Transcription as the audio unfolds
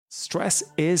Stress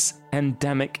is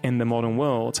endemic in the modern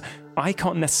world. I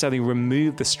can't necessarily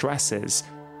remove the stresses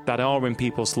that are in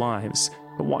people's lives,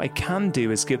 but what I can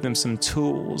do is give them some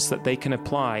tools that they can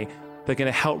apply that are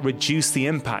going to help reduce the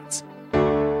impact.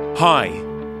 Hi,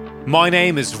 my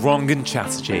name is Rangan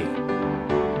Chatterjee.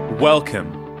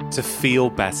 Welcome to Feel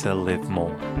Better, Live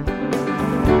More.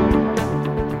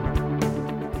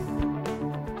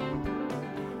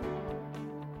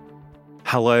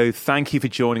 Hello, thank you for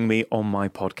joining me on my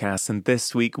podcast. And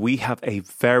this week we have a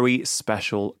very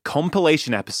special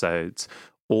compilation episode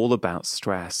all about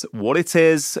stress, what it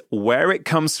is, where it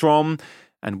comes from,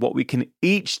 and what we can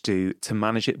each do to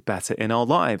manage it better in our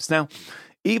lives. Now,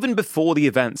 even before the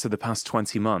events of the past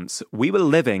 20 months, we were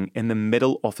living in the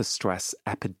middle of a stress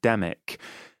epidemic.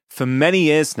 For many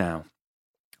years now,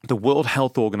 the World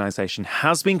Health Organization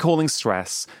has been calling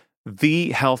stress the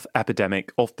health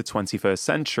epidemic of the 21st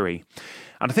century.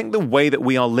 And I think the way that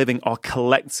we are living our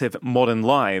collective modern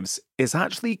lives is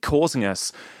actually causing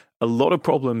us a lot of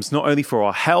problems, not only for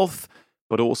our health,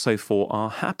 but also for our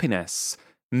happiness.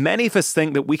 Many of us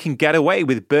think that we can get away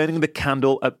with burning the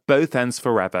candle at both ends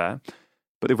forever,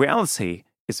 but the reality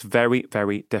is very,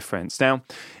 very different. Now,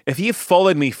 if you've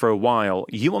followed me for a while,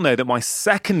 you will know that my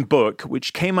second book,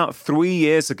 which came out 3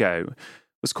 years ago,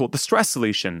 was called The Stress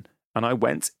Solution. And I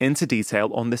went into detail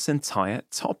on this entire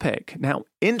topic. Now,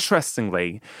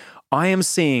 interestingly, I am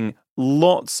seeing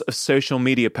lots of social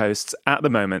media posts at the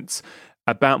moment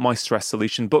about my Stress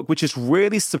Solution book, which is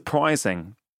really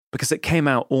surprising because it came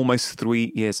out almost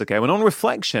 3 years ago. And on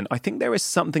reflection, I think there is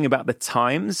something about the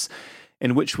times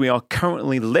in which we are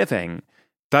currently living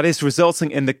that is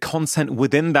resulting in the content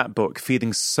within that book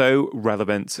feeling so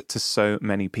relevant to so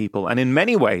many people. And in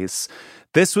many ways,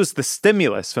 this was the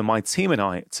stimulus for my team and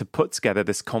I to put together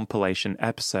this compilation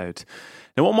episode.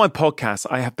 Now, on my podcast,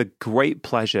 I have the great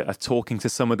pleasure of talking to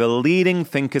some of the leading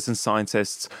thinkers and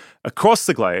scientists across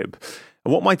the globe.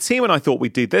 And what my team and I thought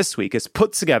we'd do this week is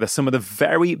put together some of the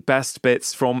very best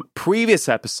bits from previous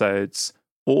episodes,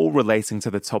 all relating to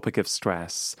the topic of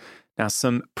stress. Now,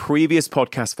 some previous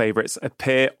podcast favorites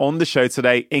appear on the show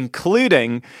today,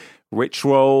 including Rich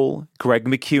Roll, Greg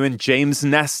McKeown, James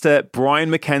Nestor,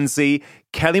 Brian McKenzie,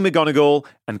 Kelly McGonigal,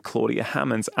 and Claudia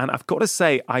Hammond. And I've got to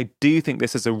say, I do think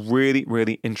this is a really,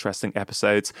 really interesting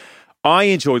episode. I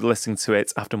enjoyed listening to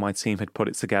it after my team had put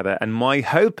it together. And my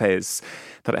hope is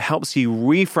that it helps you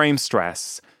reframe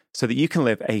stress so that you can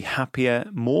live a happier,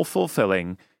 more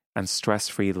fulfilling, and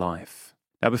stress-free life.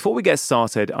 Now, before we get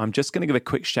started, I'm just going to give a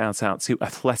quick shout out to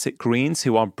Athletic Greens,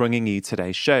 who are bringing you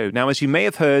today's show. Now, as you may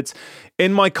have heard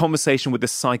in my conversation with the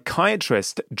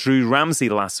psychiatrist Drew Ramsey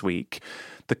last week,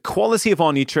 the quality of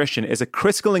our nutrition is a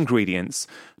critical ingredient,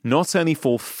 not only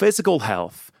for physical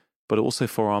health, but also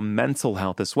for our mental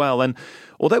health as well. And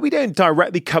although we don't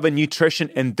directly cover nutrition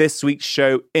in this week's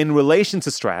show in relation to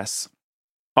stress,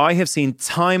 I have seen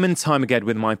time and time again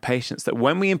with my patients that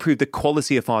when we improve the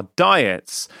quality of our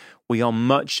diets, we are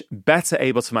much better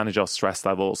able to manage our stress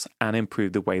levels and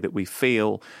improve the way that we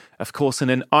feel. Of course, in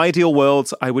an ideal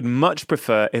world, I would much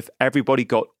prefer if everybody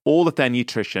got all of their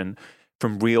nutrition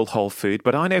from real whole food.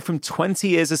 But I know from 20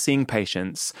 years of seeing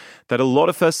patients that a lot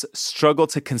of us struggle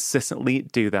to consistently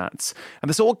do that. And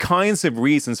there's all kinds of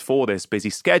reasons for this: busy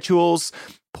schedules,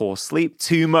 poor sleep,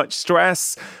 too much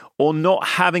stress, or not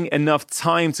having enough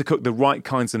time to cook the right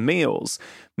kinds of meals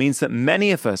means that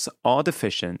many of us are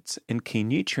deficient in key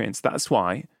nutrients. That's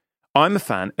why I'm a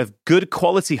fan of good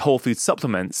quality whole food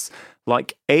supplements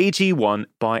like AG1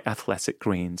 by Athletic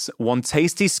Greens. One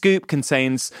tasty scoop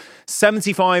contains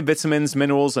 75 vitamins,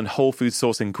 minerals, and whole food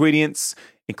source ingredients,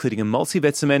 including a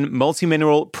multivitamin,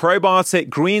 multi-mineral, probiotic,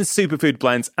 green superfood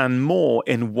blend, and more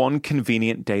in one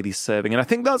convenient daily serving. And I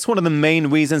think that's one of the main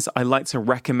reasons I like to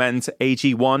recommend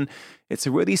AG1. It's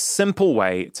a really simple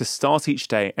way to start each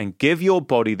day and give your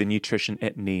body the nutrition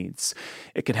it needs.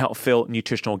 It can help fill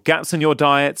nutritional gaps in your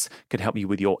diet, can help you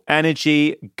with your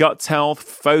energy, gut health,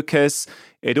 focus.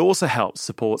 It also helps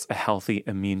support a healthy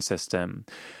immune system.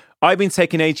 I've been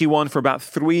taking AG1 for about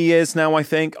 3 years now, I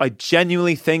think. I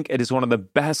genuinely think it is one of the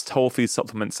best whole food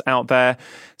supplements out there.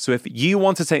 So if you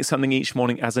want to take something each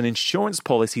morning as an insurance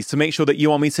policy to make sure that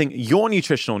you are meeting your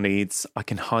nutritional needs, I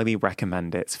can highly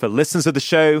recommend it. For listeners of the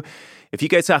show, if you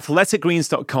go to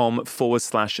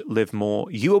athleticgreens.com/live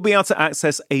more, you will be able to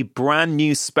access a brand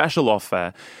new special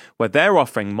offer where they're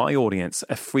offering my audience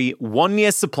a free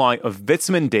 1-year supply of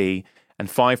vitamin D and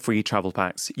 5 free travel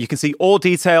packs. You can see all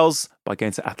details by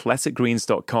going to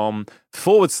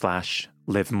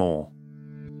athleticgreens.com/live more.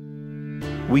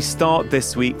 We start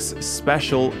this week's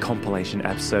special compilation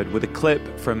episode with a clip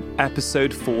from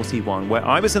episode 41, where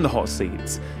I was in the hot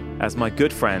seat as my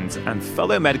good friend and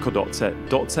fellow medical doctor,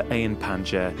 Dr. Ayan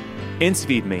Panja,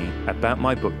 interviewed me about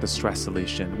my book, The Stress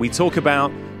Solution. We talk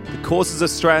about the causes of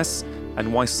stress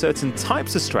and why certain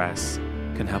types of stress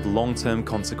can have long-term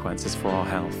consequences for our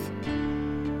health.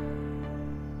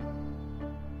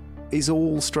 Is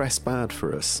all stress bad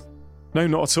for us? No,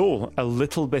 not at all. A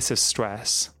little bit of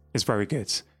stress is very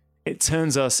good. It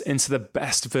turns us into the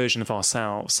best version of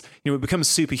ourselves. We become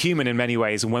superhuman in many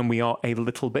ways when we are a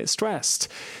little bit stressed.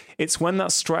 It's when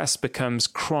that stress becomes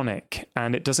chronic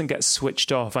and it doesn't get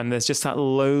switched off and there's just that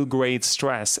low-grade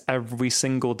stress every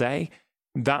single day.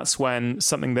 That's when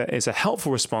something that is a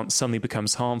helpful response suddenly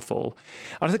becomes harmful.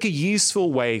 And I think a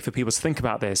useful way for people to think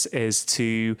about this is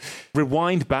to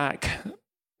rewind back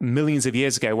millions of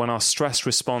years ago when our stress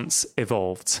response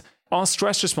evolved. Our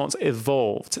stress response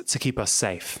evolved to keep us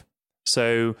safe.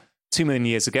 So 2 million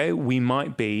years ago, we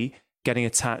might be getting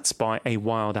attacked by a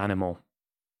wild animal.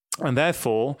 And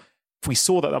therefore, if we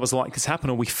saw that was likely to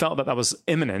happen or we felt that was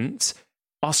imminent,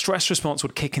 our stress response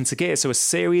would kick into gear. So a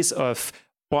series of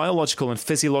biological and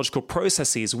physiological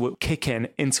processes would kick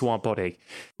into our body,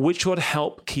 which would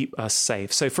help keep us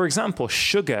safe. So for example,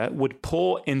 sugar would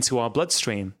pour into our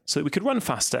bloodstream so that we could run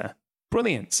faster.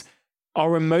 Brilliant.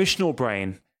 Our emotional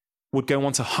brain would go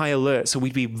on to high alert, so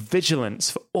we'd be vigilant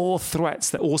for all threats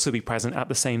that also be present at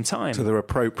the same time. So they're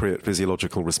appropriate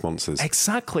physiological responses.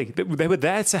 Exactly. They were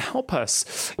there to help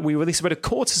us. We release a bit of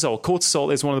cortisol.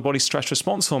 Cortisol is one of the body's stress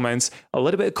response hormones. A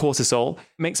little bit of cortisol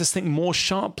makes us think more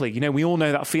sharply. We all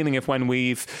know that feeling of when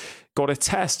we've got a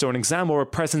test or an exam or a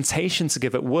presentation to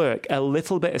give at work, a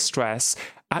little bit of stress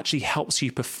actually helps you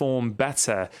perform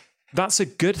better. That's a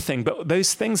good thing. But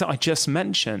those things that I just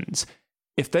mentioned,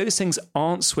 if those things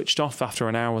aren't switched off after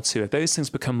an hour or two, if those things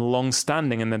become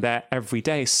long-standing and they're there every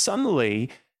day, suddenly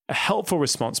a helpful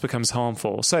response becomes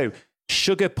harmful. So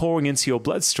sugar pouring into your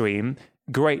bloodstream,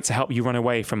 great to help you run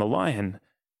away from a lion.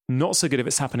 Not so good if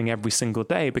it's happening every single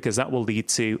day, because that will lead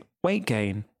to weight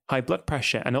gain, high blood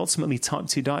pressure, and ultimately type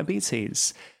 2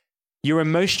 diabetes. Your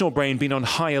emotional brain being on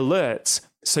high alert,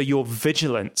 so you're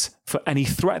vigilant for any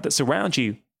threat that's around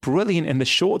you. Brilliant in the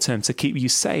short term to keep you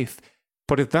safe.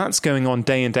 But if that's going on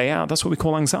day in, day out, that's what we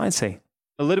call anxiety.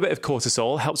 A little bit of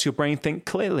cortisol helps your brain think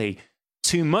clearly.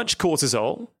 Too much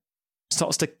cortisol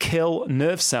starts to kill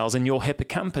nerve cells in your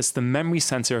hippocampus, the memory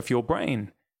center of your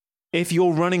brain. If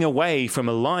you're running away from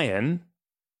a lion,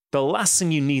 the last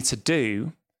thing you need to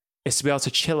do is to be able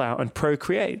to chill out and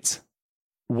procreate.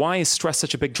 Why is stress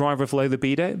such a big driver of low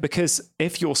libido? Because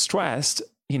if you're stressed,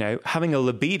 having a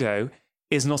libido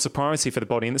is not a priority for the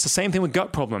body. And it's the same thing with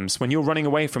gut problems. When you're running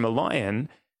away from a lion,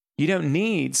 you don't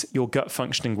need your gut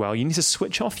functioning well. You need to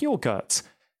switch off your gut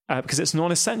because it's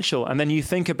non-essential. And then you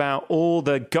think about all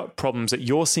the gut problems that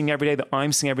you're seeing every day, that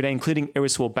I'm seeing every day, including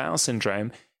irritable bowel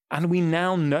syndrome. And we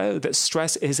now know that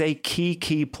stress is a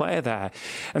key player there.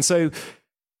 And so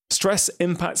stress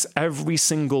impacts every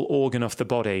single organ of the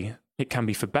body. It can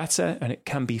be for better and it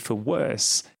can be for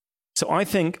worse. So I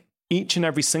think each and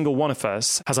every single one of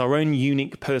us has our own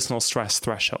unique personal stress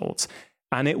threshold,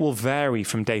 and it will vary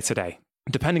from day to day,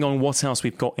 depending on what else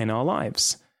we've got in our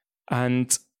lives.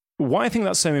 And why I think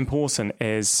that's so important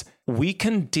is we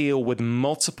can deal with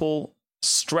multiple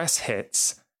stress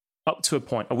hits up to a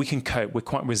point, or we can cope, we're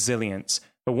quite resilient.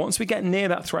 But once we get near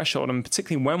that threshold, and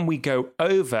particularly when we go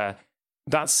over,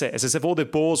 that's it. It's as if all the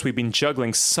balls we've been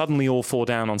juggling suddenly all fall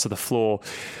down onto the floor.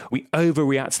 We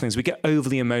overreact to things. We get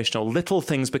overly emotional. Little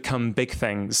things become big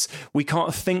things. We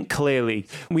can't think clearly.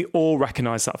 We all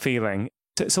recognize that feeling.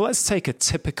 So let's take a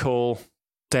typical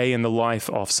day in the life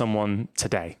of someone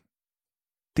today.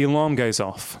 The alarm goes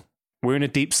off. We're in a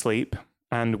deep sleep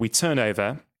and we turn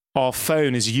over. Our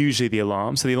phone is usually the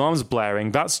alarm. So the alarm's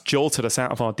blaring. That's jolted us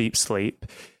out of our deep sleep.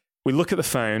 We look at the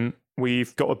phone.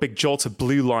 We've got a big jolt of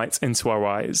blue light into our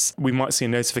eyes. We might see a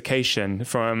notification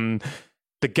from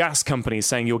the gas company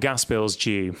saying your gas bill's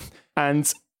due.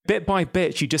 And bit by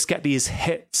bit, you just get these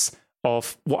hits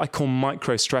of what I call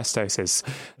micro stress doses.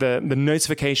 The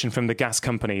notification from the gas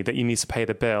company that you need to pay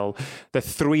the bill, the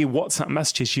 3 WhatsApp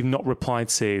messages you've not replied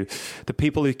to, the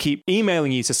people who keep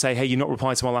emailing you to say, hey, you've not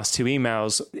replied to our last 2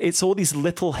 emails. It's all these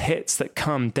little hits that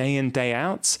come day in, day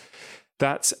out,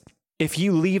 that if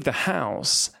you leave the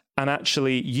house and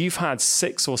actually you've had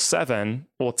 6 or 7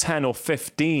 or 10 or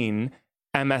 15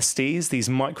 MSDs, these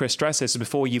micro stresses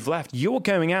before you've left, you're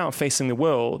going out facing the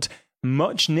world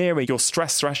much nearer your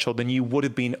stress threshold than you would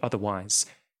have been otherwise.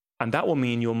 And that will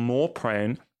mean you're more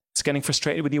prone to getting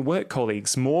frustrated with your work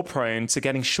colleagues, more prone to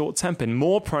getting short-tempered,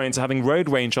 more prone to having road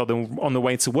rage on the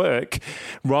way to work,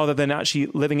 rather than actually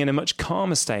living in a much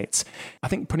calmer state. I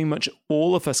think pretty much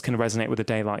all of us can resonate with a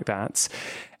day like that.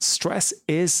 Stress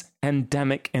is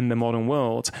endemic in the modern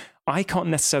world. I can't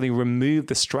necessarily remove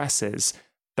the stresses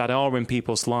that are in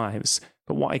people's lives,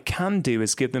 but what I can do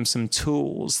is give them some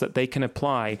tools that they can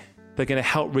apply that are going to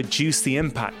help reduce the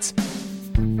impact.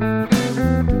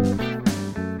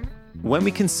 When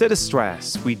we consider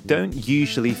stress, we don't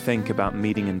usually think about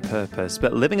meaning and purpose,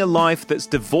 but living a life that's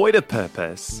devoid of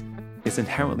purpose is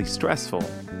inherently stressful.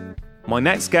 My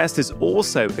next guest is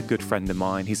also a good friend of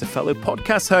mine. He's a fellow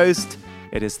podcast host.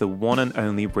 It is the one and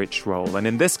only Rich Roll. And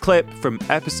in this clip from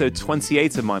episode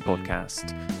 28 of my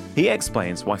podcast, he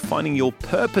explains why finding your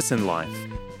purpose in life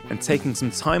and taking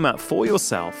some time out for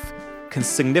yourself can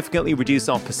significantly reduce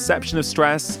our perception of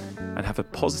stress and have a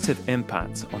positive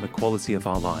impact on the quality of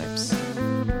our lives.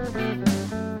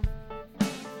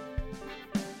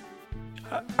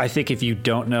 I think if you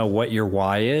don't know what your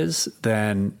why is,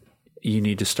 then you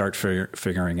need to start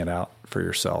figuring it out for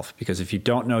yourself. Because if you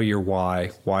don't know your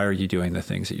why are you doing the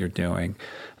things that you're doing,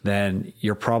 then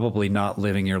you're probably not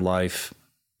living your life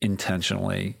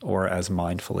intentionally or as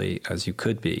mindfully as you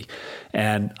could be.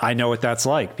 And I know what that's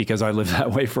like because I lived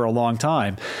that way for a long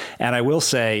time. And I will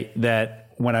say that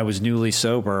when I was newly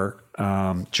sober,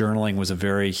 journaling was a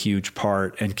very huge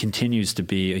part and continues to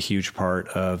be a huge part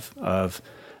of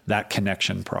that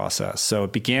connection process. So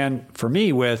it began for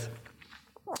me with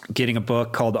getting a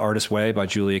book called The Artist's Way by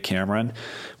Julia Cameron,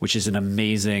 which is an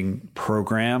amazing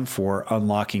program for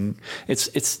unlocking.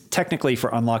 It's technically for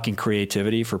unlocking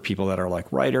creativity for people that are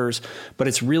like writers, but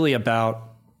it's really about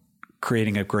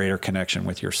creating a greater connection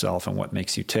with yourself and what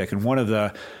makes you tick. And one of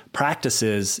the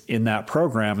practices in that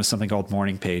program is something called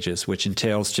morning pages, which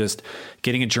entails just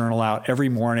getting a journal out every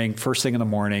morning. First thing in the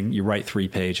morning, you write 3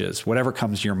 pages, whatever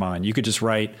comes to your mind. You could just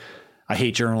write, I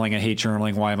hate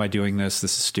journaling. Why am I doing this?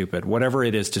 This is stupid. Whatever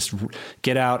it is, just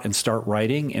get out and start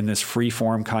writing in this free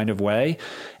form kind of way.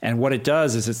 And what it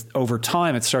does is it's over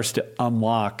time, it starts to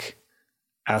unlock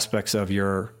aspects of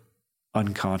your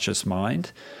unconscious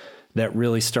mind that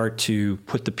really start to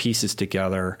put the pieces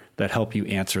together that help you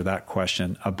answer that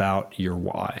question about your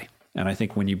why. And I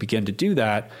think when you begin to do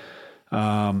that,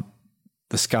 the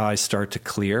skies start to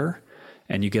clear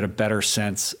and you get a better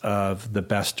sense of the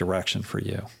best direction for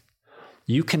you.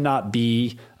 You cannot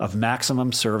be of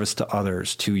maximum service to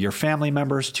others, to your family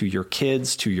members, to your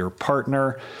kids, to your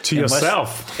partner, to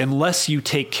yourself, unless you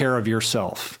take care of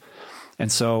yourself.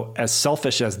 And so as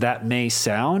selfish as that may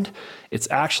sound, it's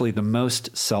actually the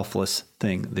most selfless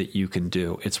thing that you can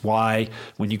do. It's why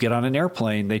when you get on an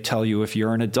airplane, they tell you if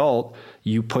you're an adult,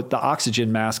 you put the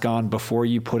oxygen mask on before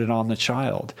you put it on the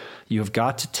child. You have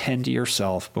got to tend to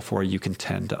yourself before you can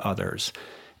tend to others.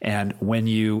 And when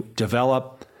you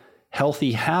develop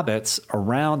healthy habits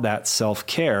around that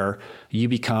self-care, you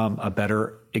become a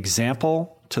better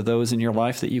example to those in your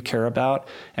life that you care about,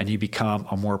 and you become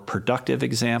a more productive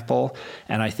example.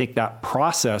 And I think that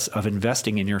process of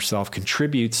investing in yourself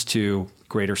contributes to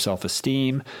greater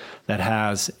self-esteem that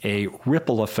has a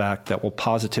ripple effect that will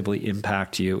positively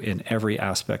impact you in every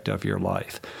aspect of your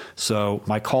life. So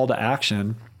my call to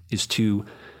action is to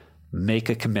make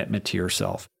a commitment to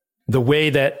yourself. The way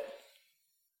that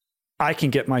I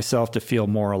can get myself to feel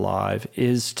more alive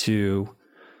is to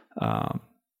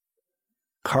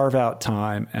carve out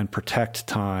time and protect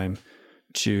time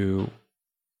to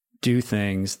do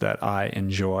things that I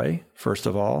enjoy, first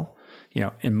of all. You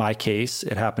know, in my case,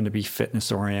 it happened to be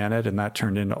fitness oriented, and that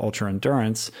turned into ultra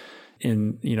endurance.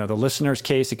 In, you know, the listener's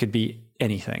case, it could be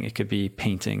anything. It could be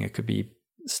painting. It could be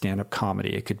stand-up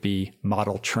comedy. It could be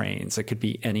model trains. It could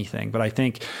be anything. But I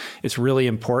think it's really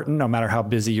important, no matter how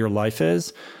busy your life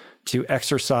is, to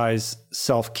exercise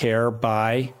self-care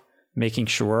by making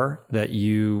sure that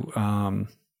you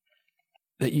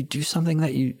do something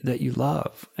that you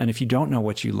love. And if you don't know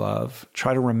what you love,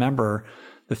 try to remember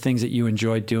the things that you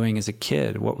enjoyed doing as a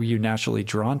kid. What were you naturally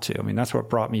drawn to? I mean, that's what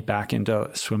brought me back into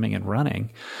swimming and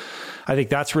running. I think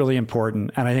that's really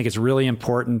important. And I think it's really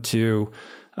important to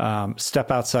step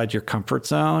outside your comfort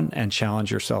zone and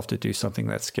challenge yourself to do something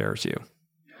that scares you.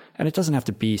 And it doesn't have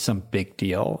to be some big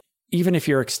deal. Even if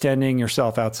you're extending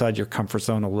yourself outside your comfort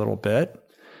zone a little bit,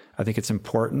 I think it's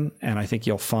important. And I think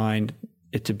you'll find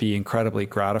it to be incredibly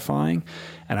gratifying.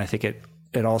 And I think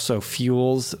it also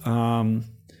fuels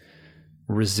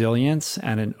resilience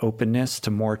and an openness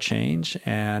to more change.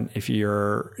 And if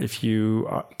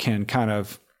you can kind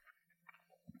of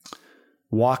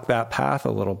walk that path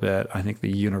a little bit, I think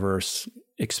the universe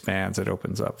expands. It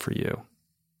opens up for you.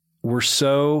 We're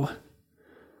so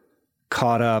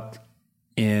caught up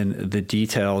in the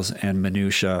details and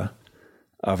minutia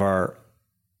of our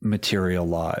material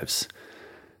lives.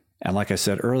 And like I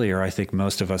said earlier, I think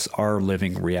most of us are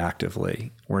living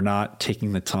reactively. We're not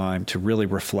taking the time to really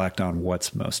reflect on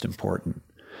what's most important.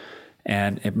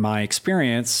 And in my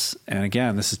experience, and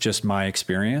again, this is just my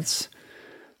experience,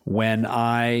 when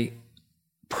I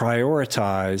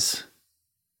prioritize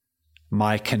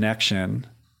my connection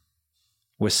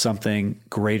with something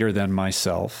greater than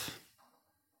myself,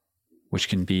 which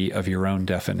can be of your own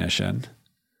definition,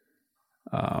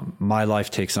 my life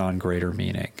takes on greater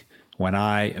meaning. When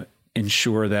I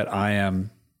ensure that I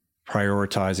am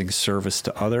prioritizing service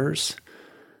to others,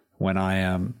 when I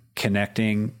am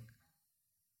connecting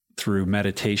through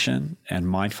meditation and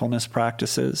mindfulness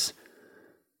practices,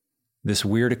 this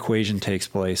weird equation takes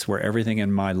place where everything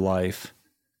in my life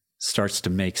starts to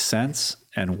make sense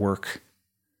and work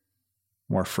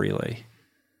more freely.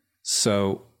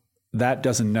 So that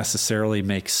doesn't necessarily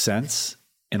make sense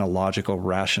in a logical,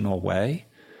 rational way.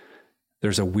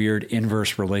 There's a weird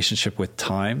inverse relationship with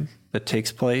time that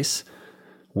takes place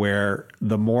where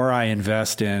the more I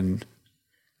invest in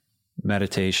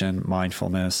meditation,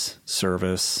 mindfulness,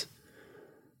 service,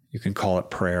 you can call it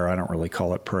prayer. I don't really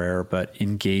call it prayer, but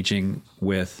engaging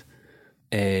with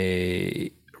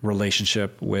a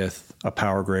relationship with a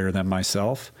power greater than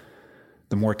myself,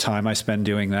 the more time I spend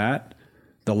doing that,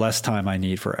 the less time I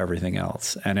need for everything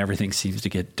else. And everything seems to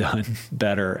get done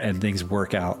better and things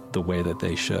work out the way that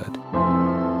they should.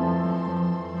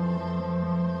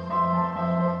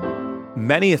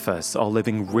 Many of us are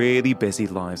living really busy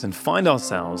lives and find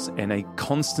ourselves in a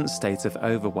constant state of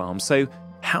overwhelm. So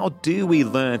how do we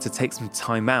learn to take some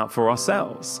time out for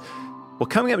ourselves? Well,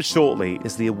 coming up shortly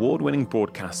is the award-winning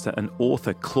broadcaster and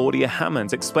author Claudia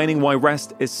Hammond explaining why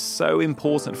rest is so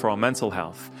important for our mental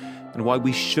health and why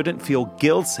we shouldn't feel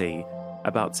guilty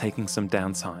about taking some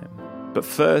downtime. But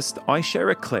first, I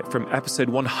share a clip from episode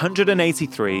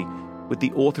 183 with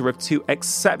the author of 2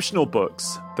 exceptional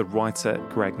books, the writer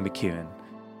Greg McKeown.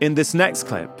 In this next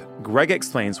clip, Greg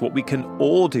explains what we can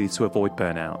all do to avoid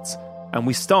burnout, and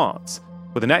we start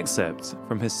with an excerpt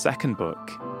from his second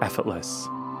book, Effortless.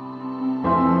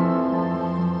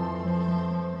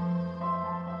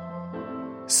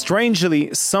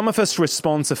 Strangely, some of us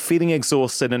respond to feeling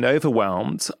exhausted and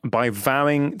overwhelmed by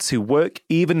vowing to work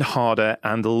even harder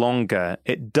and longer.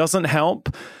 It doesn't help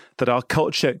that our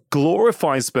culture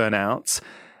glorifies burnout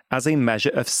as a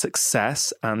measure of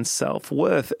success and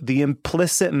self-worth. The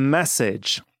implicit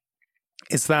message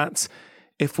is that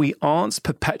if we aren't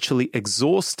perpetually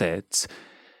exhausted,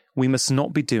 we must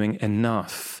not be doing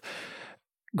enough.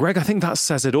 Greg, I think that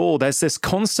says it all. There's this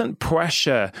constant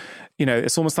pressure,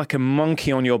 it's almost like a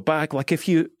monkey on your back. Like if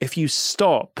you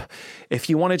stop,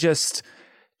 if you want to just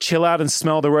chill out and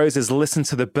smell the roses, listen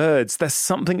to the birds, there's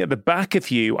something at the back of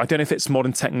you. I don't know if it's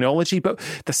modern technology, but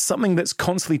there's something that's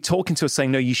constantly talking to us saying,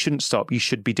 no, you shouldn't stop. You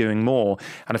should be doing more.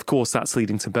 And of course, that's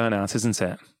leading to burnout, isn't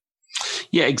it?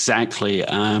 Yeah, exactly.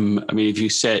 If you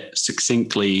said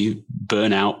succinctly,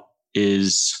 burnout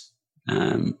is,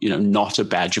 not a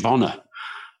badge of honor.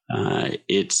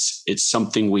 It's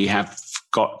something we have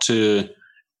got to,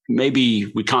 maybe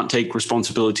we can't take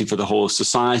responsibility for the whole of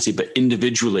society, but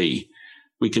individually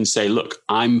we can say, look,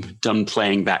 I'm done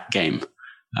playing that game.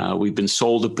 We've been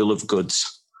sold a bill of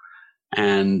goods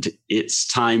and it's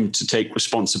time to take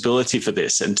responsibility for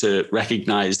this and to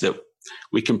recognize that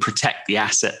we can protect the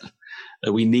asset,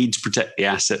 that we need to protect the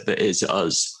asset that is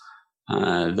us,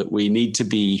 that we need to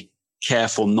be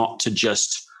careful not to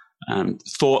just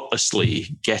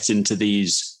thoughtlessly get into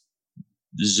these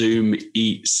Zoom,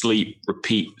 eat, sleep,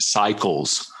 repeat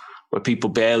cycles where people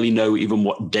barely know even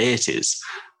what day it is,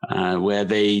 where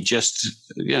they just,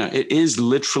 it is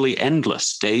literally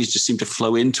endless. Days just seem to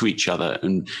flow into each other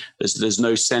and there's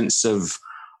no sense of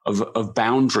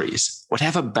boundaries.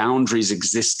 Whatever boundaries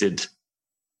existed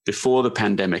before the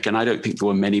pandemic, and I don't think there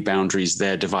were many boundaries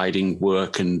there dividing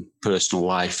work and personal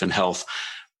life and health,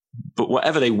 but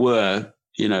whatever they were,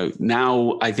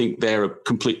 now I think they're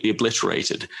completely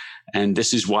obliterated. And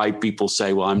this is why people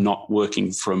say, well, I'm not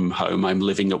working from home, I'm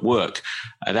living at work.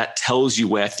 That tells you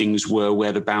where things were,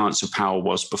 where the balance of power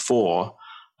was before,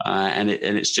 and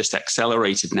it's just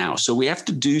accelerated now. So we have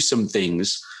to do some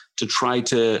things to try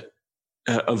to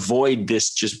avoid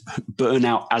this just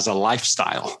burnout as a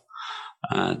lifestyle,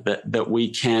 that we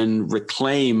can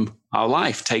reclaim our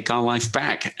life, take our life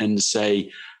back and say,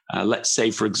 let's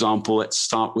say, for example, let's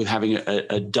start with having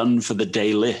a done for the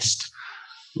day list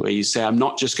where you say, I'm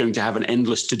not just going to have an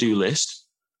endless to-do list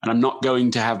and I'm not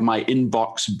going to have my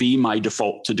inbox be my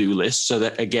default to-do list so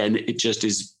that, again, it just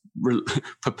is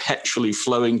perpetually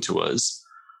flowing to us.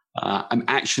 I'm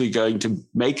actually going to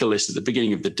make a list at the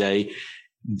beginning of the day.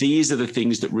 These are the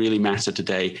things that really matter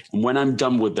today. And when I'm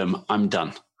done with them, I'm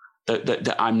done.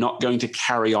 That I'm not going to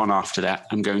carry on after that.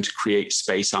 I'm going to create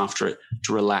space after it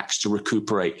to relax, to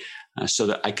recuperate, so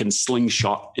that I can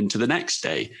slingshot into the next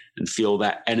day and feel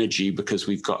that energy because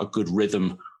we've got a good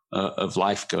rhythm of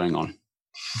life going on.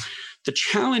 The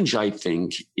challenge, I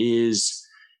think, is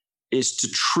to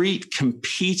treat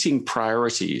competing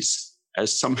priorities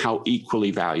as somehow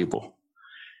equally valuable.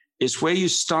 It's where you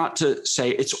start to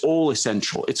say it's all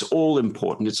essential, it's all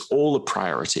important, it's all a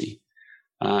priority.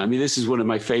 This is one of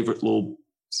my favorite little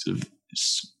sort of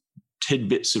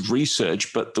tidbits of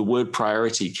research, but the word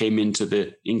priority came into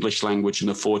the English language in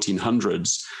the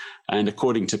 1400s. And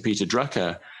according to Peter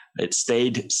Drucker, it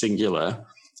stayed singular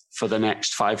for the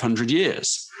next 500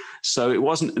 years. So it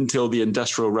wasn't until the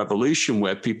Industrial Revolution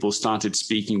where people started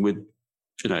speaking with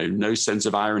no sense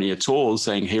of irony at all,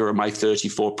 saying, here are my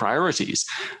 34 priorities,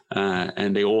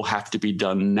 and they all have to be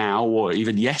done now or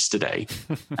even yesterday.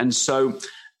 And so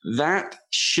that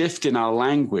shift in our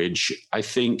language, I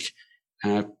think,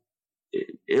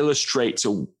 illustrates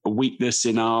a weakness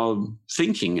in our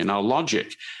thinking, in our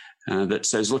logic, that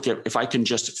says, look, if I can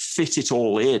just fit it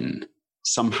all in,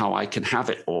 somehow I can have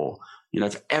it all.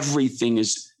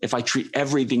 If I treat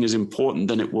everything as important,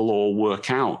 then it will all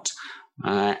work out.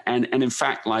 And in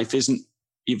fact, life isn't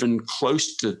even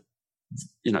close to,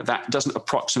 that doesn't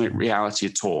approximate reality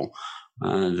at all.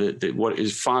 What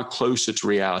is far closer to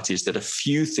reality is that a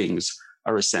few things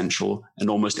are essential and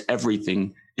almost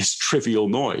everything is trivial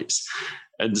noise.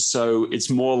 And so it's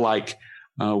more like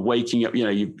waking up.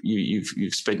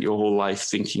 You've spent your whole life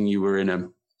thinking you were in a,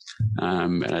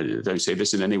 and I don't say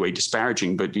this in any way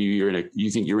disparaging, but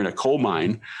you think you're in a coal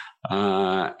mine,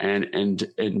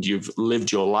 and you've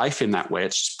lived your life in that way.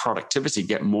 It's just productivity,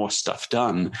 get more stuff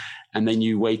done. And then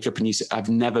you wake up and you say, I've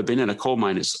never been in a coal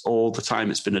mine. It's all the time.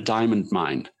 It's been a diamond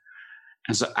mine.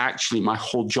 And so actually my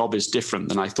whole job is different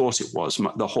than I thought it was.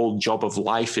 The whole job of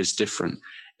life is different.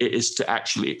 It is to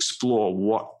actually explore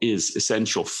what is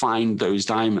essential, find those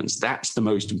diamonds. That's the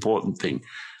most important thing.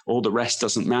 All the rest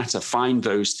doesn't matter. Find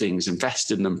those things,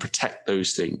 invest in them, protect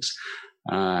those things.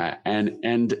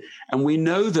 And we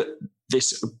know that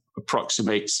this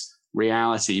approximates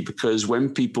reality because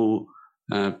when people,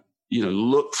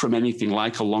 look from anything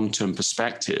like a long-term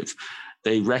perspective,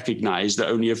 they recognize that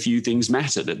only a few things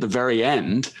mattered. At the very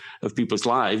end of people's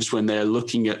lives, when they're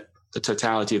looking at the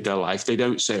totality of their life, they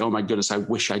don't say, oh my goodness, I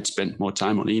wish I'd spent more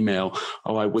time on email.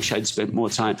 Oh, I wish I'd spent more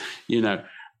time,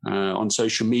 on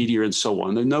social media and so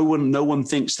on. And no one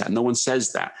thinks that. No one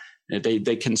says that.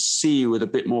 They can see with a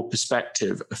bit more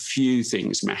perspective, a few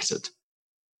things mattered.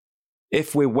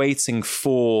 If we're waiting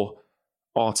for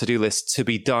our to-do list to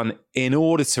be done in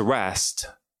order to rest,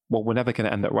 well, we're never going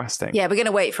to end up resting. Yeah, we're going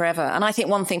to wait forever. And I think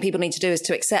one thing people need to do is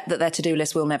to accept that their to-do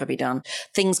list will never be done.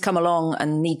 Things come along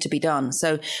and need to be done.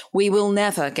 So we will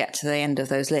never get to the end of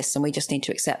those lists, and we just need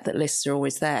to accept that lists are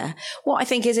always there. What I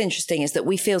think is interesting is that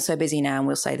we feel so busy now, and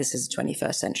we'll say this is a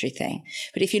 21st century thing.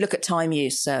 But if you look at time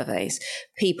use surveys,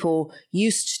 people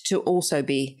used to also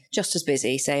be just as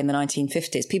busy, say in the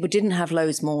 1950s. People didn't have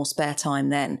loads more spare time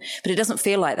then, but it doesn't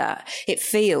feel like that. It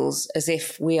feels as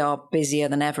if we are busier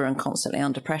than ever and constantly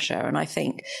under pressure. And I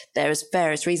think there's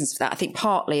various reasons for that. I think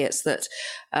partly it's that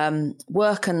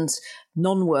work and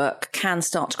non-work can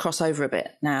start to cross over a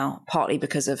bit now, partly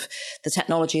because of the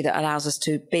technology that allows us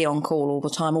to be on call all the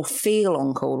time or feel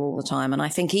on call all the time. And I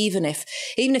think even if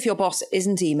your boss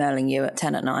isn't emailing you at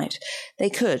 10 at night, they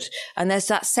could. And there's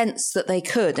that sense that they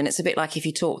could. And it's a bit like if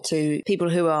you talk to people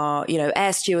who are,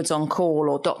 air stewards on call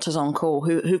or doctors on call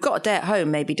who've got a day at home,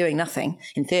 maybe doing nothing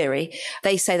in theory,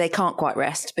 they say they can't quite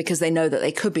rest because they know that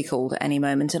they could be called at any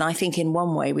moment. And I think in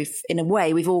a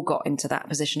way, we've all got into that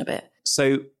position a bit.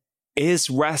 So is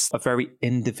rest a very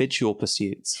individual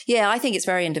pursuit? Yeah, I think it's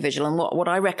very individual. And what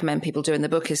I recommend people do in the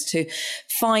book is to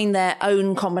find their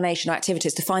own combination of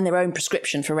activities, to find their own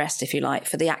prescription for rest, if you like,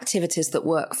 for the activities that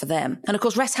work for them. And of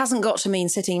course, rest hasn't got to mean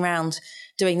sitting around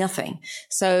doing nothing.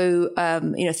 So,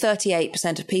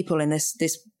 38% of people in this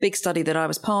big study that I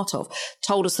was part of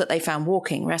told us that they found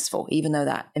walking restful, even though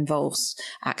that involves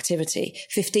activity.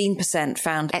 15%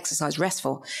 found exercise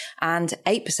restful, and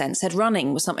 8% said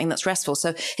running was something that's restful.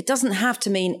 So it doesn't have to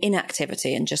mean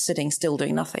inactivity and just sitting still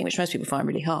doing nothing, which most people find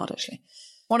really hard, actually.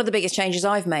 One of the biggest changes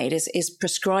I've made is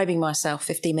prescribing myself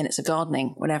 15 minutes of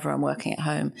gardening whenever I'm working at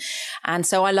home. And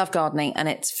so I love gardening,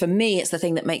 and for me, it's the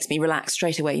thing that makes me relax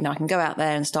straight away. I can go out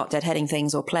there and start deadheading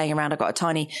things or playing around. I've got a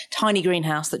tiny, tiny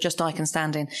greenhouse that just I can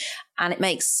stand in. And it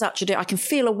makes such a difference. I can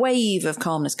feel a wave of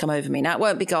calmness come over me. Now, it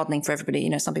won't be gardening for everybody.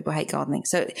 You know, some people hate gardening.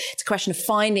 So it's a question of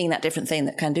finding that different thing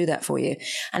that can do that for you.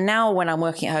 And now when I'm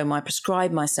working at home, I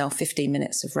prescribe myself 15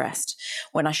 minutes of rest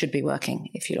when I should be working,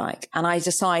 if you like. And I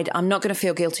decide I'm not going to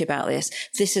feel guilty about this.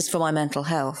 This is for my mental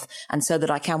health, and so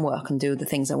that I can work and do the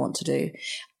things I want to do.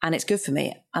 And it's good for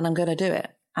me, and I'm going to do it.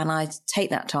 And I take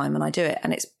that time and I do it.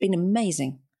 And it's been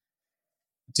amazing.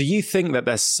 Do you think that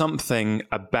there's something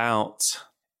about...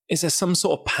 Is there some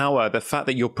sort of power, the fact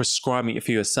that you're prescribing it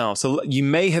for yourself? So you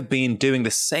may have been doing the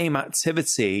same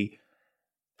activity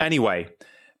anyway,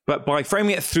 but by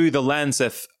framing it through the lens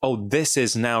of, oh, this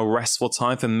is now restful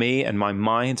time for me and my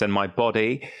mind and my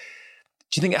body, do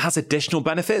you think it has additional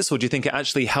benefits, or do you think it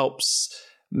actually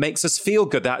makes us feel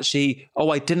good that actually, oh,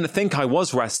 I didn't think I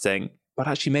was resting, but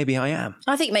actually maybe I am?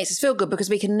 I think it makes us feel good because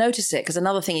we can notice it. Because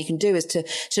another thing you can do is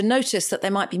to notice that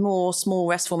there might be more small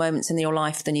restful moments in your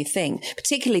life than you think,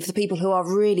 particularly for the people who are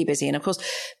really busy. And of course,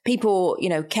 people, you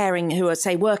know, caring, who are,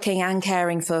 say, working and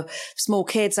caring for small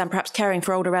kids and perhaps caring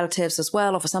for older relatives as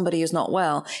well, or for somebody who's not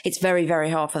well, it's very, very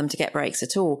hard for them to get breaks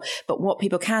at all. But what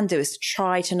people can do is to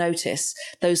try to notice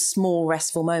those small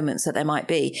restful moments that there might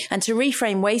be, and to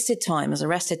reframe wasted time as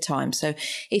arrested time. So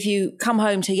if you come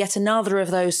home to yet another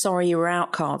of those sorry you were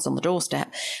out cards on the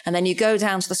doorstep, and then you go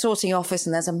down to the sorting office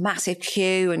and there's a massive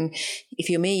queue, and if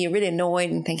you're me, you're really annoyed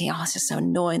and thinking, oh, it's just so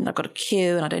annoying that I've got a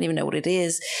queue and I don't even know what it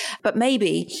is. But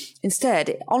maybe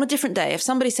instead, on a different day, if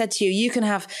somebody said to you, you can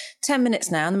have 10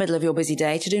 minutes now in the middle of your busy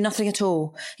day to do nothing at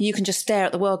all, you can just stare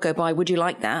at the world go by, would you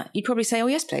like that? You'd probably say, oh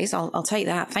yes please, I'll take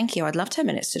that, thank you, I'd love 10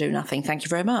 minutes to do nothing, thank you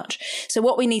very much. So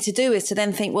what we need to do is to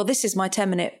then think, well, this is my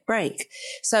 10-minute break,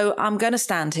 so I'm going to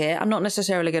stand here, I'm not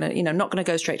necessarily going to, not going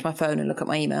to go straight to my phone and look at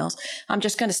my emails. I'm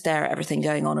just going to stare at everything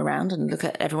going on around and look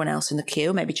at everyone else in the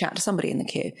queue, maybe chat to somebody in the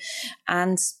queue,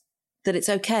 and that it's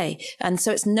okay. And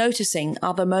so it's noticing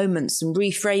other moments and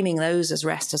reframing those as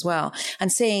rest as well,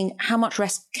 and seeing how much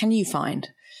rest can you find.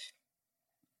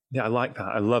 Yeah, I like that.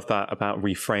 I love that about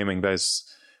reframing those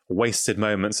wasted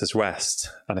moments as rest.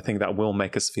 And I think that will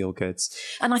make us feel good.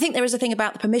 And I think there is a thing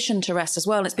about the permission to rest as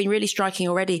well. And it's been really striking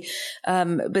already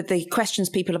with the questions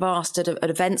people have asked at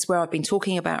events where I've been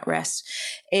talking about rest,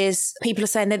 is people are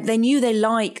saying that they knew they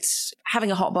liked having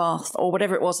a hot bath or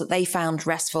whatever it was that they found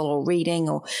restful, or reading,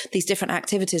 or these different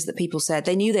activities that people said.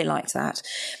 They knew they liked that,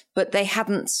 but they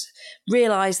hadn't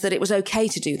realized that it was okay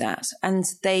to do that. And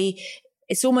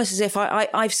it's almost as if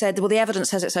I've said, well, the evidence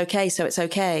says it's okay, so it's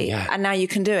okay. Yeah. And now you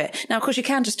can do it. Now, of course, you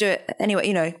can just do it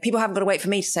anyway. People haven't got to wait for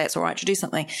me to say it's all right to do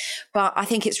something. But I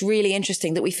think it's really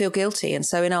interesting that we feel guilty. And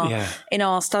so in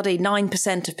our study,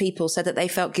 9% of people said that they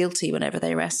felt guilty whenever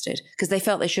they rested, because they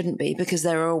felt they shouldn't be, because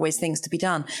there are always things to be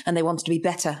done and they wanted to be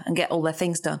better and get all their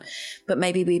things done. But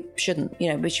maybe we shouldn't.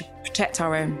 We should protect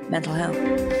our own mental health.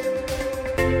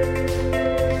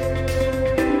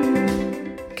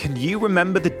 Can you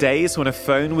remember the days when a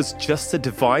phone was just a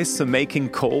device for making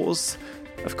calls?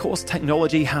 Of course,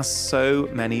 technology has so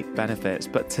many benefits,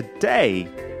 but today,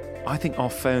 I think our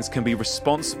phones can be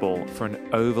responsible for an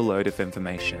overload of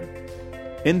information.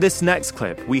 In this next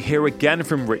clip, we hear again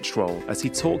from Rich Roll as he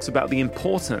talks about the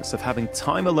importance of having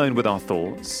time alone with our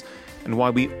thoughts and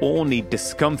why we all need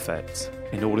discomfort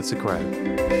in order to grow.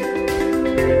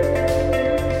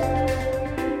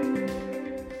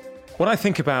 When I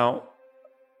think about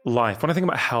life, when I think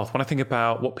about health, when I think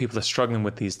about what people are struggling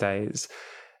with these days,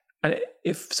 and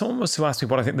if someone was to ask me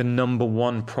what I think the number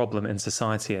one problem in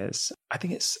society is, I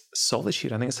think it's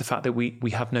solitude. I think it's the fact that we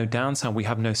have no downtime, we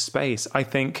have no space. I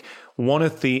think one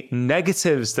of the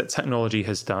negatives that technology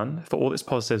has done, for all its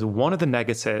positives, one of the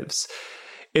negatives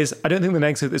is, I don't think the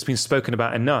negative that's been spoken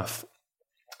about enough,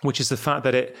 which is the fact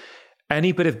that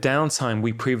any bit of downtime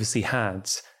we previously had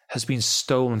has been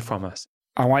stolen from us.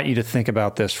 I want you to think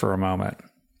about this for a moment.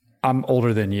 I'm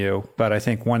older than you, but I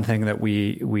think one thing that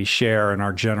we share in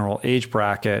our general age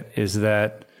bracket is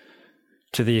that,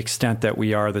 to the extent that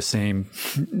we are the same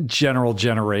general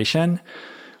generation,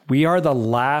 we are the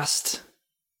last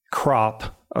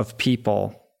crop of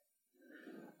people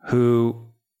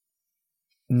who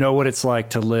know what it's like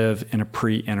to live in a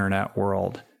pre-internet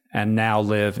world and now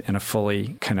live in a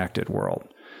fully connected world.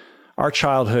 Our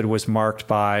childhood was marked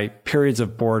by periods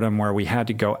of boredom where we had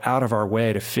to go out of our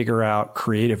way to figure out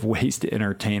creative ways to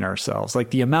entertain ourselves. Like,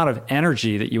 the amount of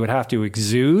energy that you would have to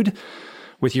exude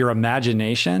with your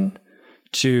imagination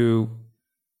to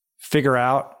figure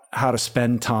out how to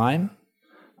spend time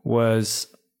was,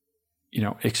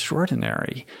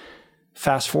 extraordinary.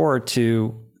 Fast forward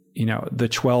to, the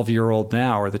 12-year-old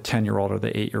now, or the 10-year-old or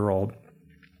the 8-year-old.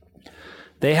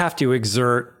 They have to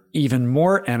exert even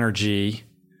more energy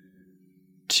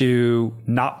to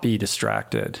not be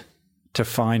distracted, to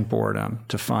find boredom,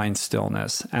 to find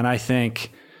stillness. And I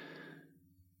think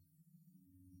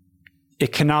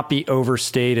it cannot be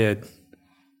overstated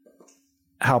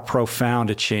how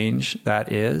profound a change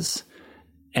that is.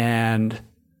 And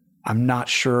I'm not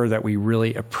sure that we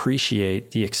really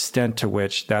appreciate the extent to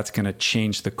which that's going to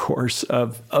change the course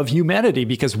of humanity,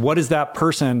 because what is that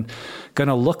person going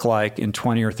to look like in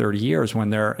 20 or 30 years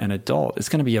when they're an adult? It's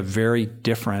going to be a very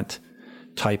different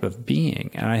type of being.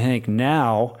 And I think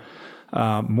now,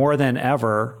 more than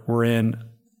ever, we're in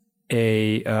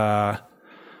a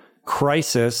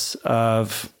crisis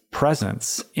of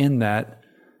presence, in that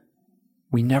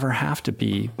we never have to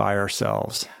be by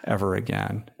ourselves ever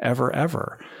again,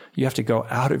 ever. You have to go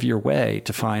out of your way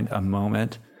to find a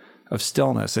moment of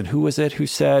stillness. And who was it who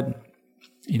said,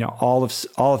 all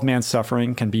of man's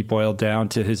suffering can be boiled down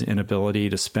to his inability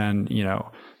to spend,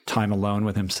 time alone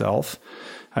with himself?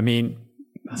 I mean,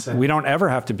 we don't ever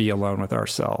have to be alone with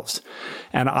ourselves.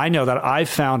 And I know that I've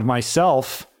found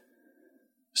myself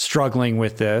struggling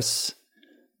with this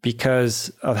because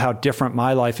of how different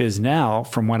my life is now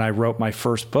from when I wrote my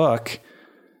first book.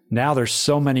 Now there's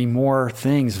so many more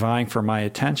things vying for my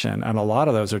attention, and a lot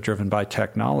of those are driven by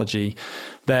technology,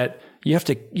 that you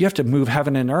have to move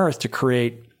heaven and earth to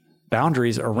create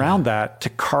boundaries around that, to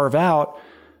carve out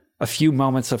a few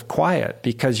moments of quiet,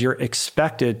 because you're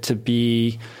expected to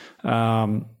be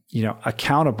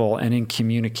accountable and in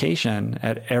communication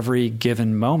at every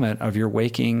given moment of your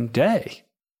waking day.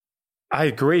 I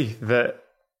agree that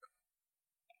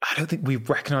I don't think we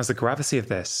recognize the gravity of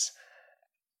this.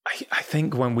 I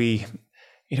think when we're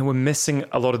missing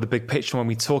a lot of the big picture when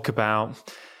we talk about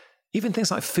even things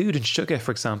like food and sugar,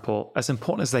 for example, as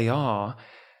important as they are.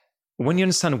 When you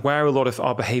understand where a lot of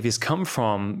our behaviors come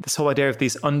from, this whole idea of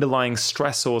these underlying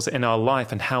stressors in our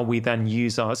life and how we then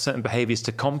use our certain behaviors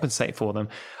to compensate for them,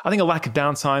 I think a lack of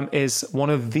downtime is one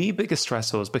of the biggest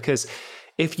stressors, because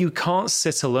if you can't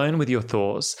sit alone with your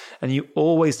thoughts and you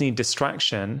always need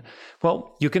distraction,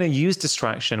 well, you're going to use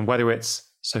distraction, whether it's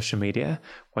social media,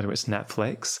 whether it's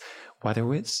Netflix,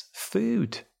 whether it's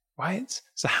food, right?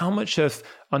 So how much of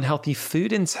unhealthy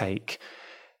food intake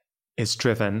is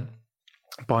driven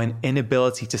by an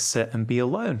inability to sit and be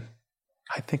alone?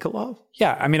 I think a lot.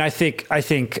 Yeah, I mean, I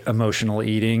think emotional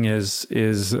eating is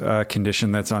a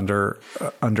condition that's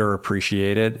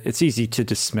underappreciated. It's easy to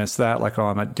dismiss that, like, oh,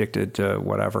 I'm addicted to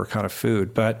whatever kind of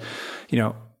food. But,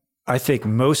 I think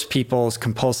most people's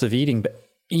compulsive eating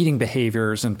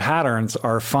behaviors and patterns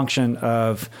are a function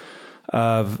of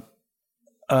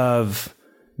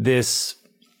this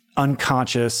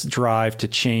unconscious drive to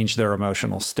change their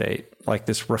emotional state, like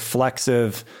this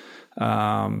reflexive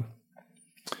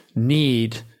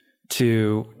need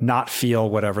to not feel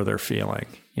whatever they're feeling,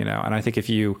 And I think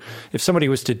if somebody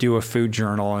was to do a food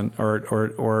journal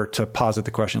or to posit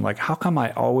the question, like, how come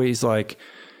I always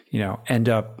end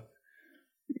up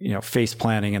face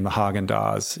planting in the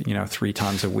Haagen-Dazs, 3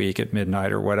 times a week at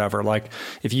midnight or whatever. Like,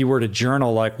 if you were to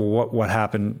journal, like, what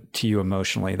happened to you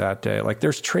emotionally that day, like,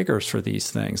 there's triggers for these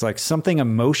things, like something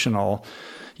emotional.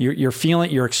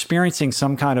 You're experiencing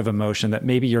some kind of emotion that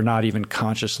maybe you're not even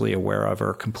consciously aware of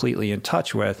or completely in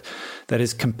touch with, that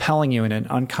is compelling you in an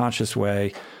unconscious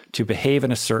way to behave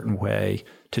in a certain way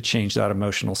to change that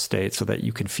emotional state so that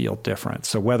you can feel different.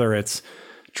 So whether it's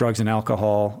drugs and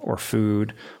alcohol or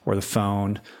food or the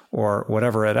phone or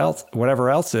whatever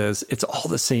else is, it's all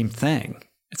the same thing.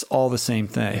 It's all the same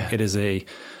thing. Yeah. It is a,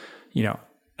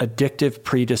 addictive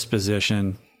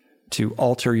predisposition to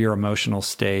alter your emotional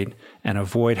state and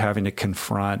avoid having to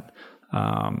confront,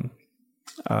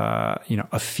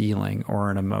 a feeling or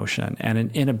an emotion, and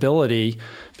an inability,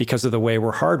 because of the way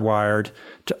we're hardwired,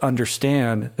 to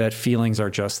understand that feelings are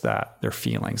just that. They're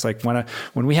feelings. Like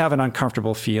when we have an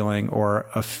uncomfortable feeling or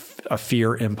a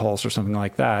fear impulse or something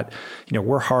like that,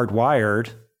 we're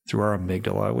hardwired through our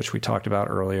amygdala, which we talked about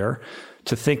earlier,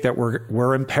 to think that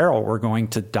we're in peril. We're going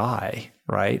to die,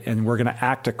 right? And we're going to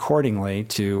act accordingly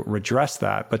to redress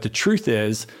that. But the truth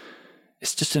is,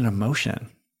 it's just an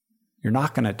emotion. You're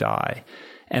not going to die.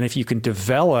 And if you can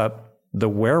develop the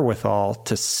wherewithal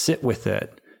to sit with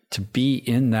it, to be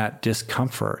in that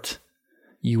discomfort,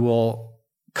 you will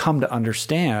come to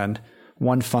understand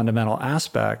one fundamental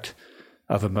aspect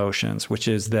of emotions, which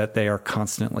is that they are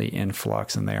constantly in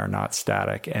flux and they are not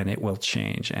static, and it will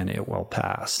change and it will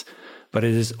pass. But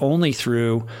it is only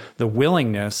through the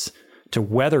willingness to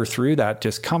weather through that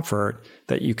discomfort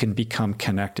that you can become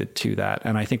connected to that.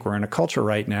 And I think we're in a culture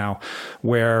right now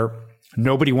where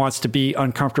nobody wants to be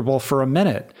uncomfortable for a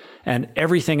minute. And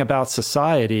everything about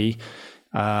society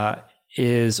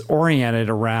is oriented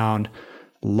around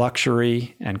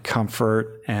luxury and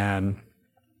comfort and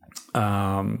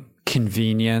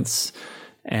convenience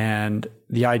and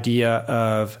the idea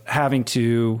of having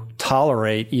to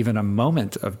tolerate even a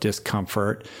moment of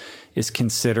discomfort is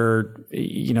considered,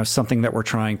 something that we're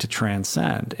trying to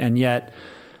transcend. And yet,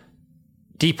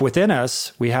 deep within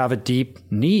us, we have a deep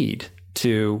need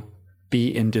to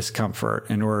be in discomfort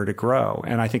in order to grow.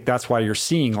 And I think that's why you're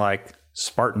seeing like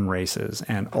Spartan races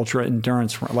and ultra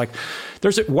endurance. Like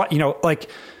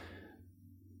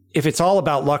if it's all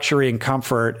about luxury and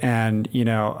comfort and,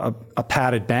 a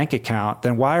padded bank account,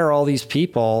 then why are all these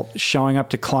people showing up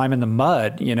to climb in the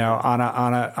mud, on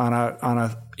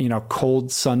a cold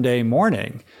Sunday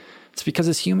morning? It's because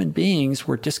as human beings,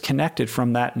 we're disconnected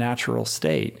from that natural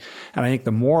state. And I think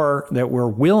the more that we're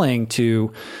willing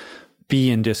to be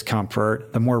in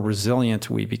discomfort, the more resilient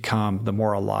we become, the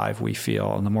more alive we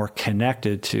feel, and the more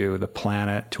connected to the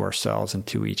planet, to ourselves, and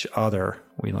to each other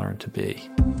we learn to be.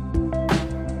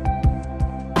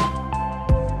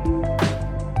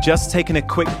 Just taking a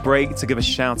quick break to give a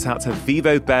shout out to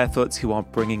Vivo Barefoot, who are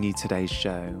bringing you today's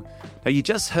show. Now, you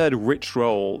just heard Rich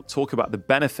Roll talk about the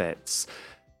benefits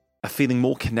of feeling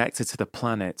more connected to the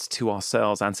planet, to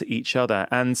ourselves, and to each other.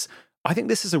 And I think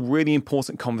this is a really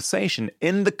important conversation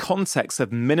in the context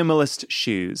of minimalist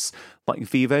shoes like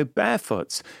Vivo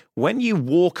Barefoot. When you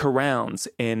walk around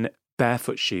in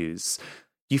barefoot shoes,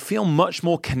 you feel much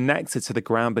more connected to the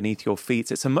ground beneath your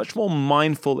feet. It's a much more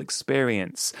mindful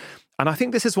experience. And I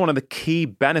think this is one of the key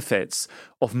benefits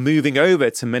of moving over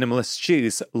to minimalist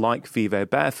shoes like Vivo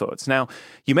Barefoot. Now,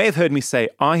 you may have heard me say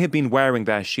I have been wearing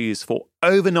their shoes for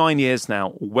over 9 years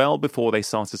now, well before they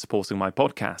started supporting my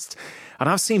podcast. And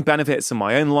I've seen benefits in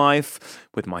my own life,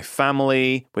 with my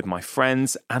family, with my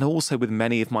friends, and also with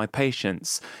many of my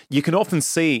patients. You can often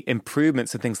see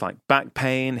improvements in things like back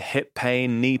pain, hip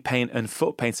pain, knee pain, and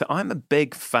foot pain. So I'm a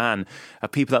big fan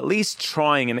of people at least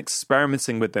trying and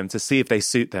experimenting with them to see if they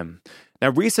suit them. Now,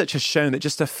 research has shown that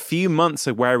just a few months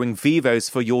of wearing Vivos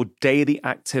for your daily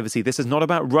activity, this is not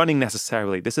about running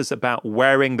necessarily. This is about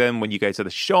wearing them when you go to the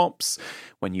shops,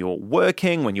 when you're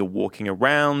working, when you're walking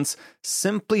around.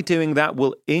 Simply doing that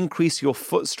will increase your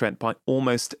foot strength by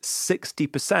almost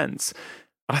 60%. And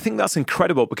I think that's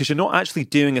incredible because you're not actually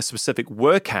doing a specific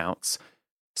workout.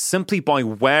 Simply by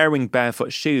wearing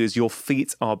barefoot shoes, your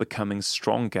feet are becoming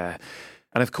stronger.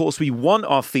 And of course, we want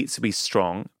our feet to be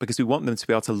strong because we want them to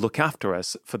be able to look after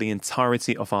us for the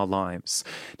entirety of our lives.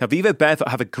 Now, Vivo Barefoot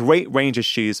have a great range of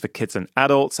shoes for kids and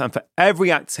adults and for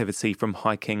every activity from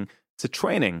hiking to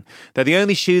training. They're the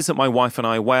only shoes that my wife and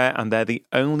I wear, and they're the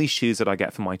only shoes that I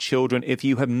get for my children. If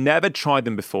you have never tried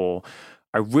them before,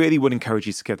 I really would encourage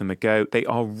you to give them a go. They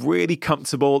are really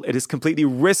comfortable. It is completely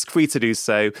risk-free to do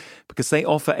so because they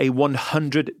offer a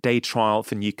 100-day trial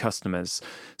for new customers.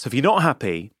 So if you're not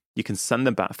happy, you can send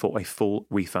them back for a full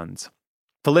refund.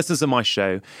 For listeners of my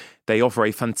show, they offer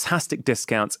a fantastic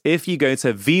discount. If you go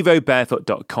to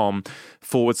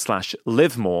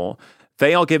vivobarefoot.com/livemore,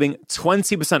 they are giving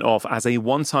 20% off as a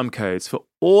one-time code for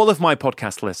all of my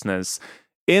podcast listeners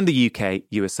in the UK,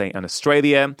 USA, and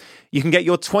Australia. You can get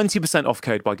your 20% off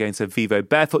code by going to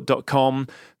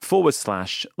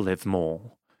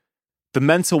vivobarefoot.com/livemore. The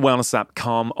mental wellness app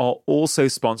Calm are also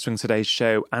sponsoring today's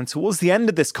show, and towards the end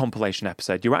of this compilation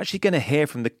episode, you're actually going to hear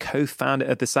from the co-founder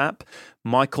of this app,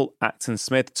 Michael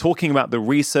Acton-Smith, talking about the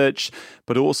research,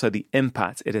 but also the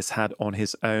impact it has had on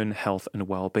his own health and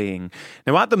well-being.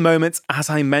 Now, at the moment, as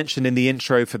I mentioned in the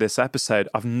intro for this episode,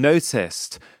 I've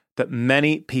noticed that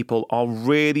many people are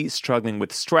really struggling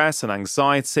with stress and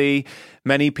anxiety.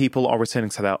 Many people are returning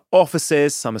to their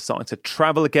offices. Some are starting to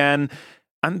travel again.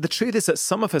 And the truth is that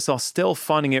some of us are still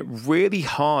finding it really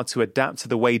hard to adapt to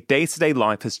the way day-to-day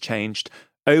life has changed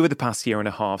over the past year and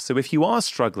a half. So if you are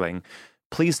struggling,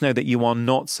 please know that you are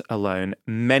not alone.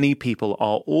 Many people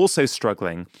are also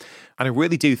struggling. And I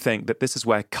really do think that this is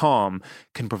where Calm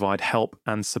can provide help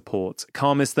and support.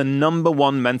 Calm is the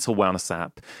 #1 mental wellness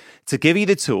app to give you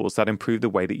the tools that improve the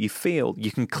way that you feel. You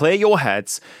can clear your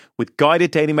heads with guided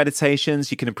daily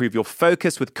meditations. You can improve your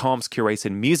focus with Calm's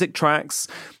curated music tracks.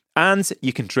 And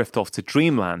you can drift off to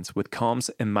dreamland with Calm's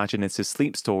imaginative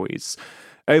sleep stories.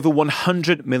 Over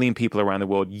 100 million people around the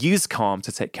world use Calm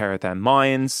to take care of their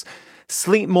minds.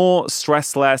 Sleep more,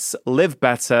 stress less, live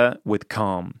better with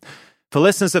Calm. For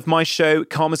listeners of my show,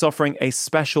 Calm is offering a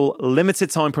special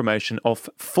limited time promotion of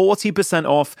 40%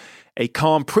 off a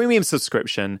Calm premium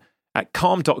subscription at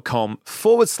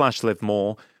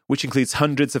calm.com/livemore, which includes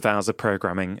hundreds of hours of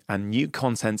programming, and new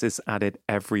content is added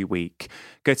every week.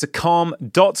 Go to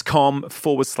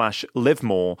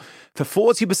calm.com/livemore for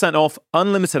 40% off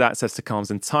unlimited access to Calm's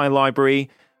entire library.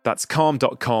 That's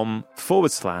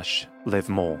calm.com/livemore. live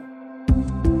more.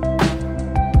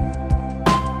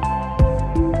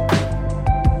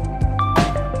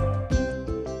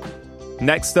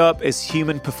 Next up is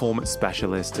human performance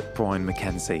specialist Brian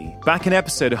McKenzie. Back in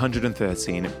episode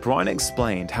 113, Brian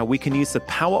explained how we can use the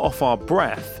power of our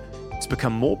breath to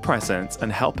become more present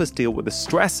and help us deal with the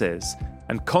stresses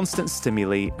and constant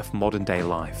stimuli of modern day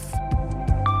life.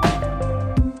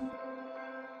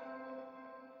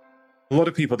 A lot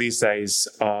of people these days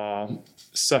are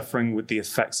suffering with the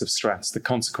effects of stress, the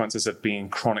consequences of being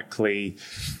chronically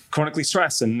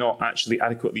stressed and not actually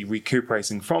adequately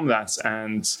recuperating from that.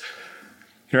 And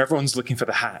everyone's looking for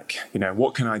the hack.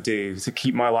 What can I do to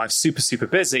keep my life super, super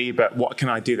busy, but what can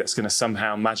I do that's going to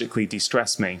somehow magically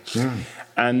de-stress me?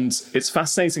 And it's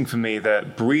fascinating for me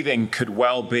that breathing could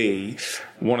well be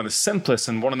one of the simplest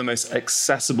and one of the most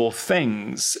accessible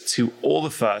things to all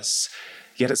of us,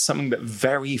 yet it's something that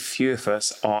very few of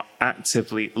us are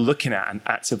actively looking at and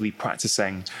actively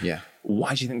practicing. Yeah.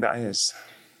 Why do you think that is?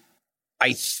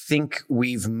 I think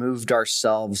we've moved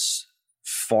ourselves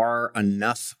far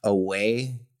enough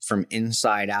away from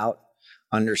inside out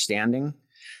understanding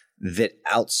that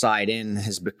outside in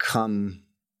has become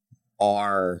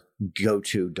our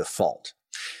go-to default.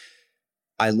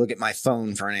 I look at my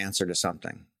phone for an answer to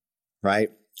something, right?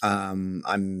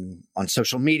 I'm on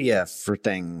social media for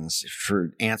things,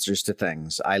 for answers to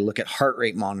things. I look at heart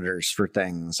rate monitors for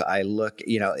things. I look,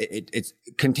 it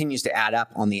continues to add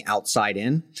up on the outside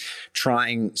in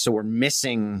so we're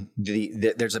missing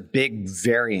there's a big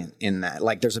variant in that.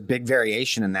 Like there's a big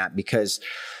variation in that because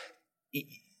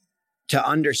to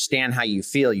understand how you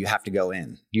feel, you have to go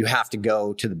in. You have to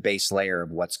go to the base layer of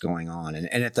what's going on.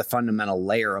 And at the fundamental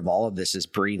layer of all of this is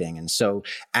breathing. And so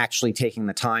actually taking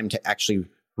the time to actually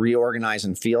reorganize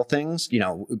and feel things,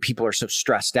 people are so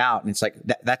stressed out and it's like,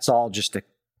 that's all just a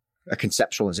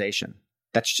conceptualization.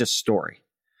 That's just story.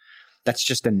 That's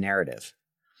just a narrative.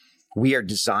 We are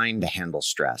designed to handle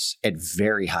stress at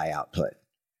very high output.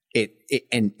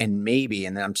 And maybe,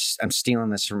 and I'm stealing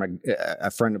this from a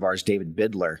friend of ours, David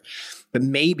Bidler, but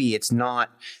maybe it's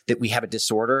not that we have a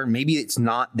disorder. Maybe it's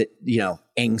not that,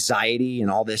 anxiety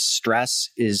and all this stress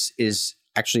is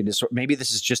actually a disorder. Maybe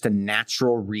this is just a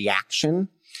natural reaction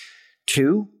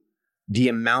to the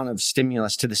amount of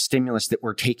stimulus, to the stimulus that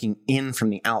we're taking in from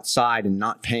the outside and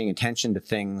not paying attention to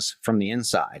things from the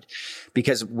inside.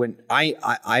 Because when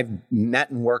I've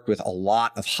met and worked with a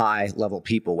lot of high level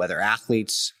people, whether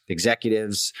athletes,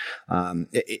 executives,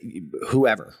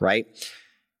 whoever, right?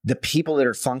 The people that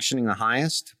are functioning the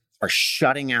highest are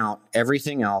shutting out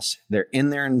everything else. They're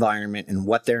in their environment and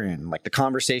what they're in. Like the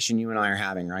conversation you and I are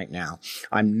having right now.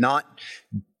 I'm not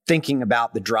thinking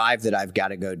about the drive that I've got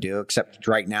to go do, except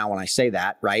right now when I say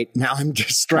that, right now I'm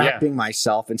distracting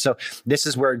myself. And so this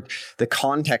is where the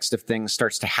context of things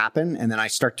starts to happen. And then I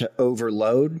start to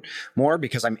overload more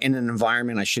because I'm in an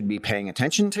environment I should be paying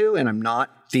attention to. And I'm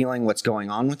not feeling what's going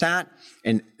on with that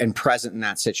and present in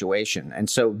that situation. And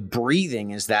so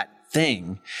breathing is that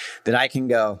thing that I can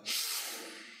go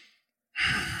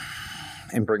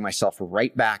and bring myself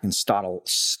right back and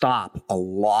stop a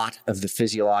lot of the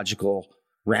physiological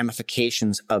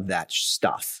ramifications of that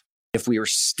stuff. If we were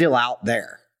still out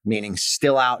there, meaning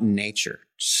still out in nature,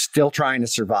 still trying to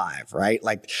survive, right?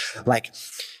 Like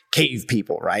cave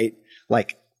people, right?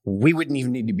 Like we wouldn't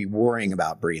even need to be worrying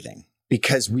about breathing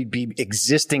because we'd be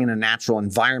existing in a natural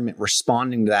environment,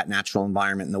 responding to that natural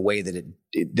environment in the way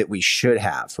that we should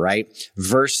have, right?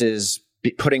 Versus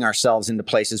putting ourselves into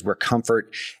places where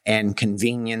comfort and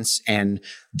convenience and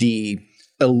the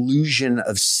illusion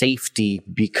of safety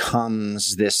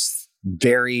becomes this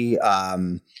very,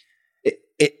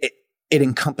 it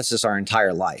encompasses our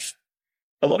entire life.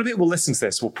 A lot of people listening to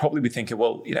this will probably be thinking,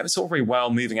 well, it's all very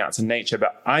well moving out to nature,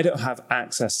 but I don't have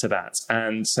access to that.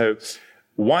 And so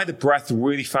why the breath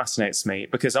really fascinates me,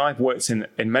 because I've worked in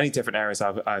many different areas.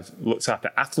 I've looked after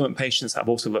affluent patients. I've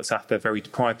also looked after very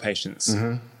deprived patients.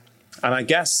 And I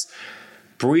guess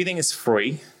breathing is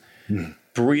free.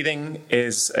 Breathing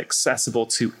is accessible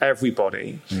to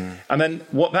everybody. And then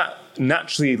what that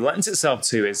naturally lends itself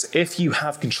to is if you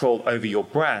have control over your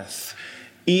breath,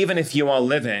 even if you are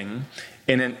living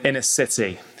in an inner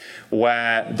city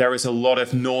where there is a lot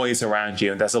of noise around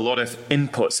you and there's a lot of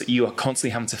inputs that you are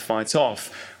constantly having to fight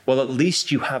off, well, at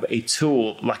least you have a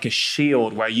tool like a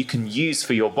shield where you can use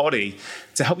for your body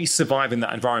to help you survive in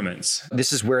that environment.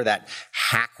 This is where that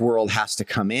hack world has to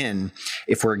come in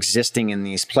if we're existing in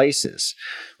these places,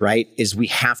 right? Is we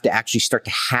have to actually start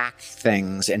to hack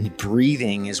things, and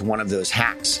breathing is one of those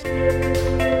hacks.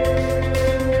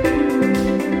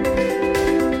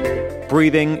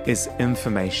 Breathing is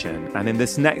information. And in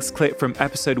this next clip from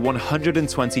episode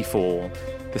 124,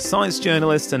 The science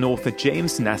journalist and author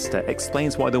James Nestor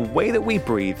explains why the way that we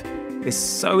breathe is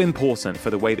so important for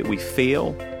the way that we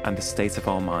feel and the state of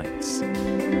our minds.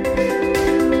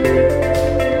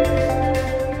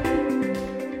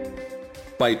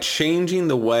 By changing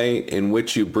the way in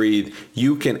which you breathe,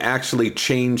 you can actually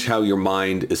change how your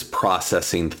mind is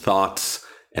processing thoughts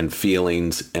and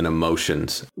feelings and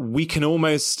emotions. We can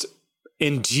almost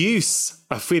induce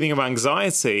a feeling of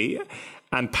anxiety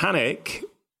and panic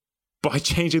by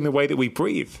changing the way that we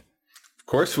breathe. Of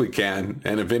course we can.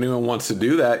 And if anyone wants to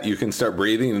do that, you can start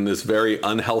breathing in this very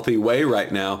unhealthy way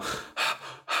right now.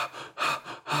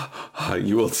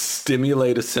 You will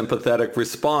stimulate a sympathetic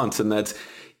response, and that's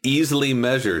easily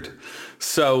measured.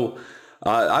 So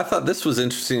I thought this was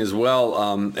interesting as well.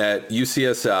 At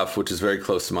UCSF, which is very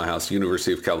close to my house,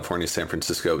 University of California, San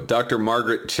Francisco, Dr.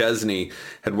 Margaret Chesney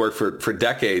had worked for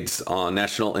decades on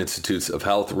National Institutes of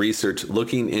Health research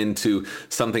looking into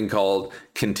something called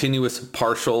continuous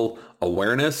partial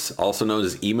awareness, also known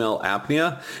as email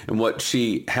apnea. And what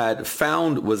she had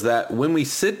found was that when we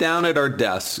sit down at our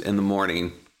desks in the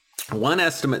morning, one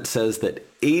estimate says that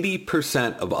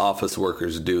 80% of office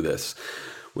workers do this.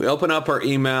 We open up our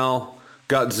email,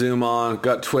 got Zoom on,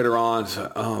 got Twitter on.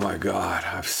 So, oh my God, I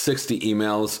have 60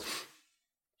 emails.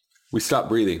 We stop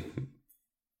breathing.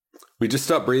 We just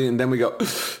stop breathing, and then we go.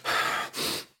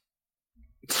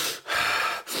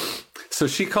 So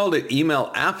she called it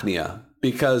email apnea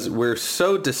because we're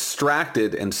so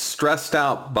distracted and stressed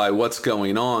out by what's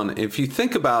going on. If you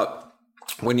think about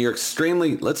when you're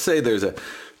extremely, let's say there's a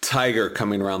tiger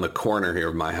coming around the corner here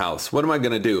of my house. What am I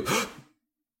going to do?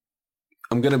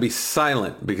 I'm going to be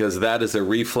silent because that is a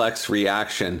reflex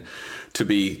reaction to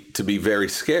be very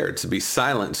scared, to be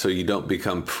silent so you don't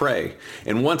become prey.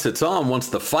 And once it's on, once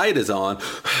the fight is on,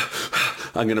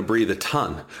 I'm going to breathe a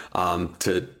ton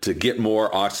to get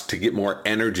more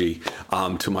energy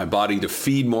to my body, to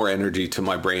feed more energy to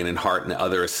my brain and heart and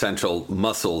other essential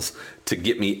muscles to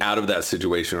get me out of that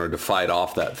situation or to fight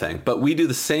off that thing. But we do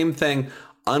the same thing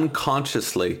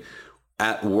unconsciously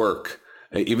at work.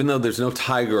 Even though there's no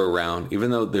tiger around, even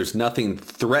though there's nothing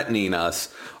threatening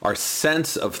us, our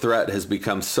sense of threat has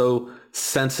become so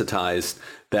sensitized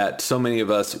that so many of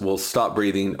us will stop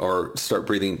breathing or start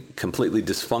breathing completely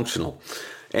dysfunctional.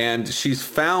 And she's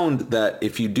found that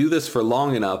if you do this for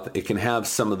long enough, it can have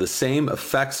some of the same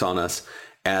effects on us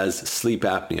as sleep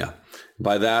apnea.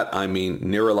 By that, I mean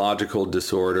neurological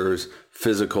disorders,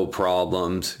 physical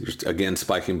problems, again,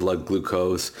 spiking blood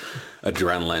glucose,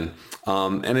 adrenaline.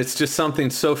 And it's just something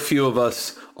so few of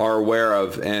us are aware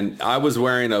of. And I was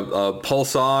wearing a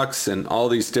pulse ox and all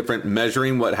these different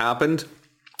measuring what happened.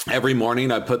 Every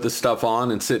morning I put this stuff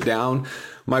on and sit down.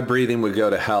 My breathing would go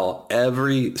to hell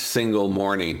every single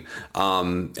morning.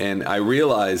 And I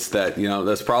realized that,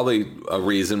 that's probably a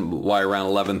reason why around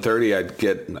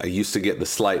 11:30 I used to get the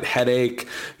slight headache,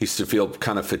 used to feel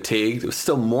kind of fatigued. It was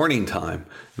still morning time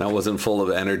and I wasn't full of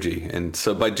energy. And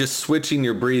so by just switching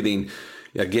your breathing,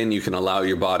 again, you can allow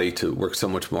your body to work so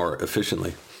much more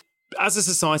efficiently. As a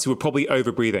society, we're probably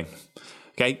over-breathing.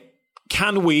 Okay.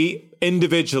 Can we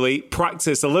individually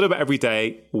practice a little bit every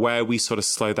day where we sort of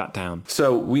slow that down?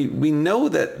 So we know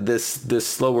that this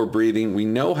slower breathing, we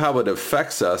know how it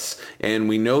affects us, and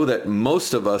we know that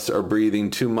most of us are breathing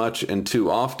too much and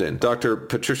too often. Dr.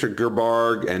 Patricia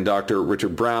Gerbarg and Dr.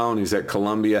 Richard Brown, who's at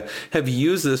Columbia, have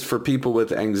used this for people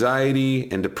with anxiety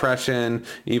and depression,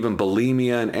 even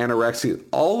bulimia and anorexia,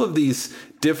 all of these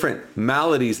different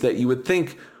maladies that you would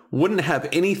think wouldn't have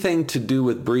anything to do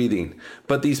with breathing.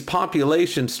 But these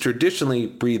populations traditionally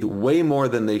breathe way more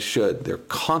than they should. They're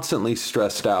constantly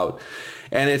stressed out.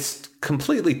 And it's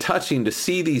completely touching to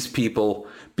see these people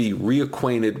be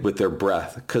reacquainted with their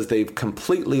breath because they've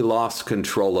completely lost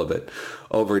control of it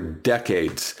over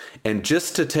decades. And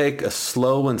just to take a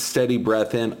slow and steady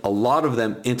breath in, a lot of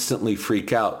them instantly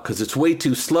freak out because it's way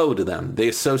too slow to them. They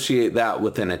associate that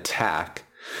with an attack.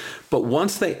 But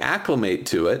once they acclimate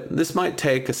to it, this might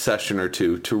take a session or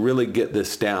two to really get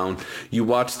this down. You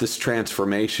watch this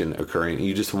transformation occurring.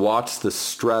 You just watch the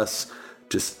stress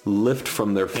just lift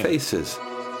from their faces.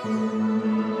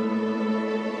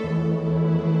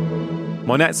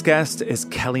 My next guest is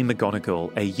Kelly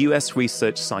McGonigal, a US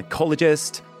research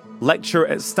psychologist, lecturer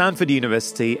at Stanford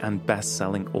University, and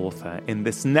best-selling author. In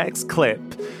this next clip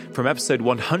from episode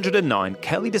 109,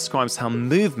 Kelly describes how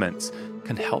movement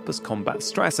can help us combat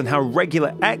stress and how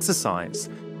regular exercise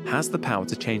has the power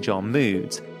to change our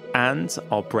mood and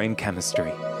our brain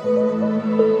chemistry.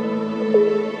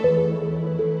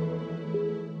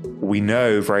 We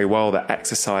know very well that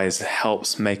exercise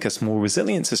helps make us more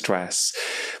resilient to stress.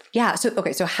 Yeah.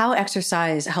 So how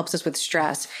exercise helps us with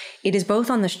stress, it is both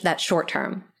on that short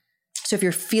term. So if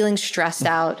you're feeling stressed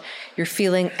out, you're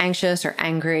feeling anxious or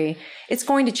angry, it's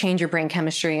going to change your brain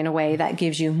chemistry in a way that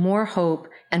gives you more hope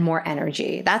and more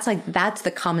energy. That's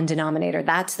the common denominator.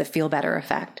 That's the feel better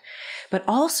effect. But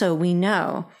also we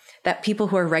know that people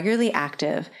who are regularly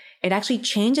active, it actually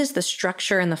changes the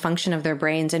structure and the function of their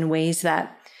brains in ways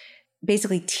that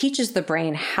basically teaches the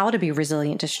brain how to be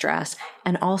resilient to stress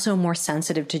and also more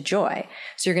sensitive to joy.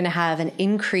 So you're going to have an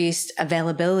increased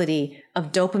availability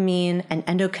of dopamine and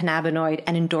endocannabinoid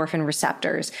and endorphin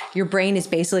receptors. Your brain is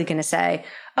basically going to say,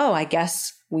 oh, I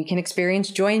guess we can experience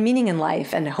joy and meaning in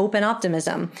life and hope and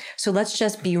optimism. So let's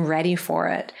just be ready for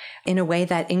it in a way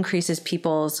that increases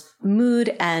people's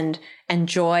mood and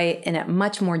joy in a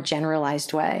much more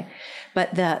generalized way.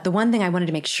 But the one thing I wanted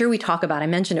to make sure we talk about, I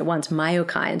mentioned it once,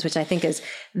 myokines, which I think is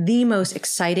the most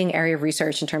exciting area of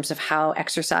research in terms of how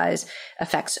exercise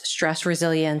affects stress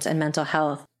resilience and mental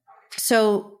health.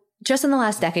 So just in the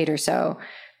last decade or so,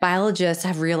 biologists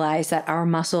have realized that our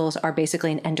muscles are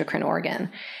basically an endocrine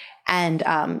organ. And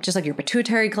just like your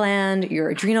pituitary gland, your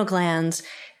adrenal glands,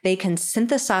 they can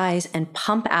synthesize and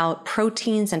pump out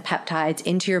proteins and peptides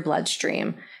into your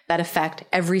bloodstream that affect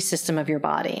every system of your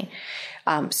body.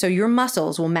 So your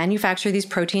muscles will manufacture these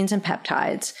proteins and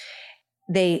peptides.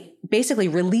 They basically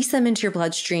release them into your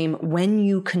bloodstream when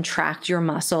you contract your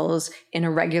muscles in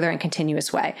a regular and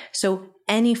continuous way. So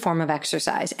any form of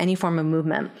exercise, any form of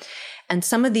movement. And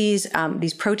some of these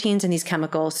proteins and these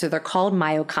chemicals, so they're called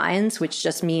myokines, which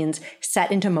just means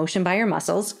set into motion by your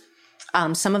muscles.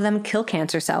 Some of them kill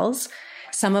cancer cells.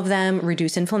 Some of them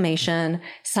reduce inflammation.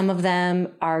 Some of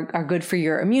them are good for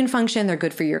your immune function. They're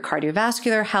good for your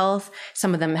cardiovascular health.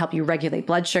 Some of them help you regulate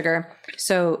blood sugar.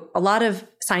 So a lot of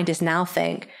scientists now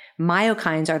think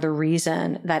myokines are the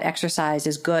reason that exercise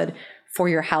is good for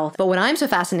your health. But what I'm so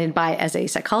fascinated by as a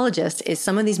psychologist is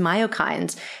some of these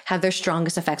myokines have their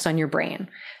strongest effects on your brain.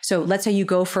 So let's say you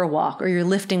go for a walk or you're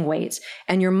lifting weights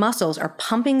and your muscles are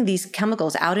pumping these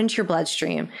chemicals out into your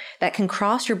bloodstream that can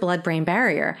cross your blood-brain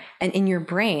barrier. And in your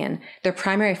brain, their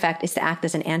primary effect is to act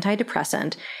as an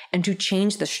antidepressant and to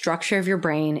change the structure of your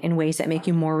brain in ways that make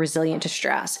you more resilient to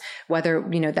stress, whether,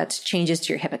 that's changes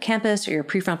to your hippocampus or your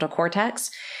prefrontal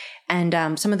cortex.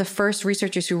 And some of the first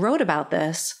researchers who wrote about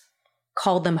this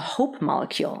called them hope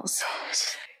molecules.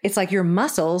 It's like your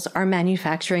muscles are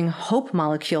manufacturing hope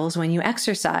molecules when you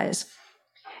exercise.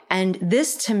 And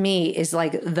this to me is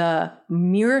like the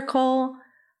miracle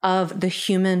of the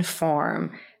human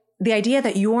form. The idea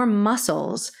that your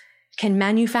muscles can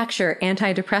manufacture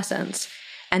antidepressants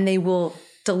and they will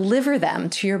deliver them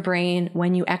to your brain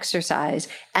when you exercise.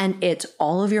 And it's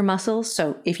all of your muscles.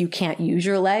 So if you can't use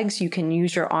your legs, you can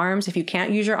use your arms. If you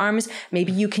can't use your arms,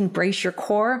 maybe you can brace your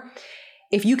core.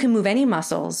 If you can move any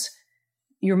muscles,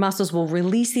 your muscles will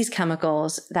release these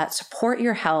chemicals that support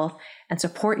your health and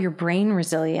support your brain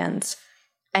resilience.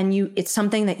 And it's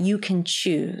something that you can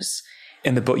choose.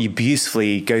 In the book, you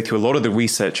beautifully go through a lot of the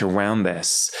research around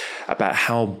this, about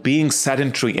how being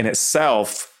sedentary in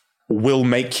itself will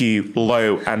make you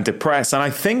low and depressed. And I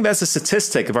think there's a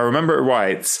statistic, if I remember it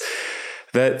right,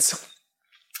 that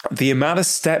the amount of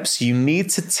steps you need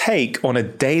to take on a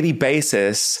daily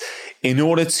basis in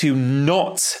order to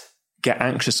not get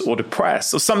anxious or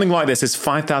depressed, or something like this, is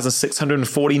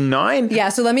 5,649. Yeah.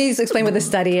 So let me explain what this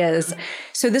study is.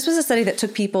 So this was a study that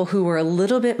took people who were a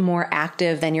little bit more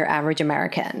active than your average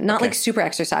American, not like super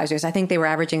exercisers. I think they were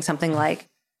averaging something like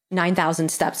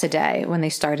 9,000 steps a day when they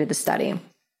started the study.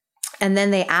 And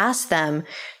then they asked them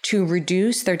to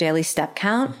reduce their daily step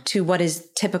count to what is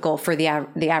typical for the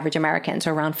average American,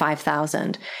 so around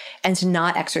 5,000, and to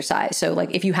not exercise. So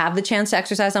like if you have the chance to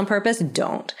exercise on purpose,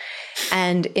 don't.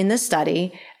 And in this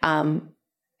study,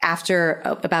 after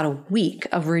about a week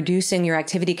of reducing your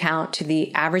activity count to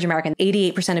the average American,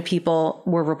 88% of people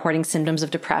were reporting symptoms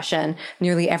of depression.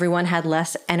 Nearly everyone had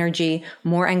less energy,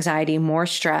 more anxiety, more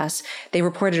stress. They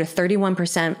reported a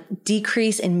 31%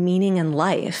 decrease in meaning in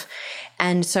life.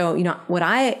 And so,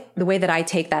 the way that I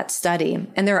take that study,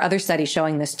 and there are other studies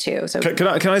showing this too. So can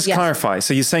I just clarify?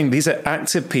 So you're saying these are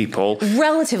active people,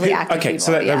 relatively active people. Okay,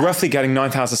 so they're roughly getting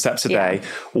 9,000 steps a day.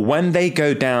 When they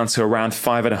go down to around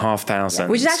 5,500,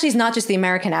 which actually is not just the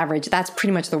American average, that's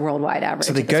pretty much the worldwide average.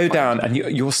 So they go down, and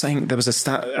you're saying there was a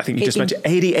stat, I think you just mentioned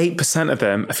 88% of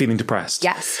them are feeling depressed.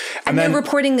 Yes, and they're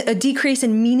reporting a decrease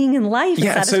in meaning in life and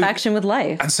satisfaction with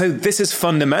life. And so this is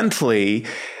fundamentally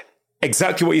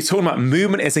Exactly what you're talking about.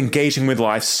 Movement is engaging with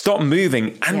life. Stop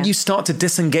moving and you start to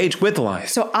disengage with life.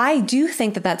 So I do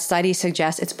think that study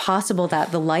suggests it's possible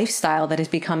that the lifestyle that is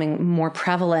becoming more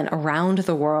prevalent around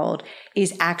the world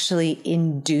is actually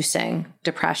inducing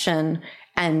depression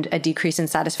and a decrease in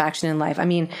satisfaction in life. I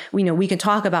mean, we can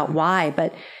talk about why,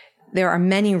 but there are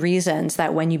many reasons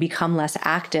that when you become less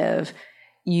active,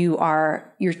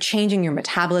 you're changing your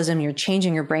metabolism, you're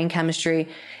changing your brain chemistry,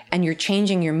 and you're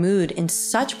changing your mood in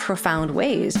such profound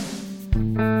ways.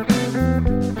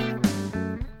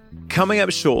 Coming up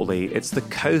shortly, it's the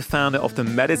co-founder of the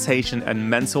meditation and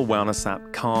mental wellness app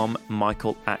Calm,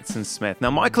 Michael Acton Smith. Now,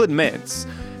 Michael admits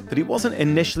that he wasn't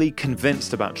initially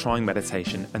convinced about trying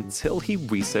meditation until he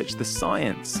researched the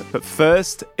science. But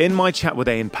first, in my chat with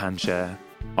Ayan Pancher,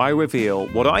 I reveal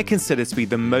what I consider to be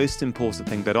the most important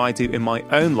thing that I do in my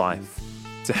own life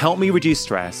to help me reduce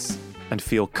stress and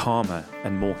feel calmer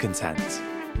and more content.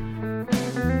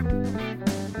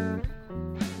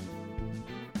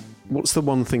 What's the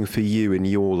one thing for you in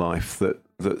your life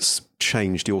that's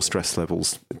changed your stress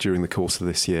levels during the course of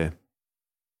this year?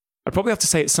 I'd probably have to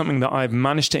say it's something that I've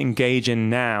managed to engage in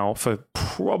now for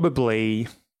probably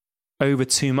over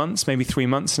 2 months, maybe 3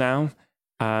 months now.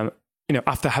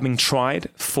 After having tried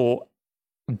for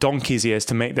donkey's years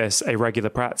to make this a regular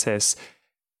practice,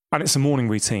 and it's a morning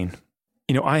routine.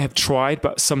 I have tried,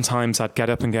 but sometimes I'd get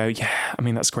up and go,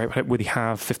 that's great, but I don't really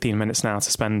have 15 minutes now to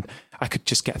spend. I could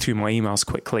just get through my emails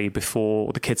quickly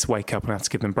before the kids wake up and I have to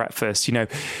give them breakfast.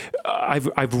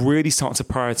 I've really started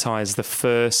to prioritize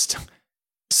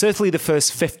certainly the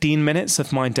first 15 minutes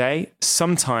of my day.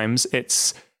 Sometimes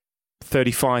it's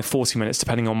 35, 40 minutes,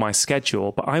 depending on my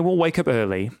schedule, but I will wake up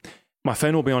early. My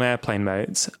phone will be on airplane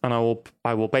mode, and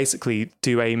I will basically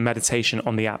do a meditation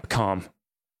on the app Calm.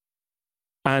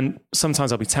 And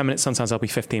sometimes I'll be 10 minutes, sometimes I'll be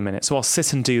 15 minutes. So I'll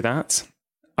sit and do that.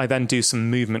 I then do some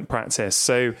movement practice.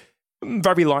 So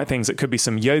very light things. It could be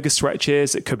some yoga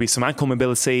stretches, it could be some ankle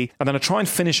mobility. And then I try and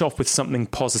finish off with something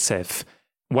positive,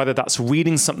 whether that's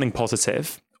reading something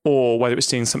positive or whether it's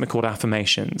doing something called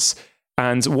affirmations.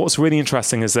 And what's really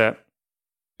interesting is that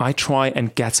I try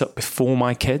and get up before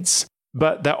my kids,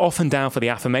 but they're often down for the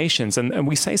affirmations and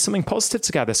we say something positive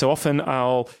together. So often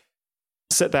I'll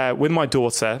sit there with my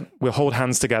daughter, we'll hold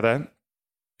hands together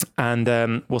and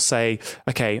we'll say,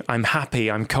 okay, I'm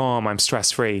happy, I'm calm, I'm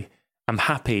stress-free. I'm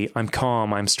happy, I'm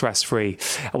calm, I'm stress-free.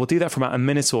 And we'll do that for about a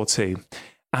minute or two.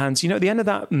 And, at the end of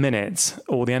that minute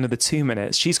or the end of the 2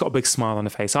 minutes, she's got a big smile on her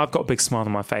face. I've got a big smile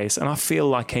on my face and I feel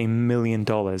like $1 million.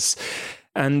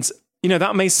 And,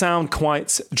 that may sound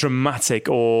quite dramatic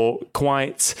or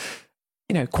quite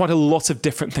a lot of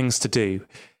different things to do.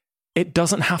 It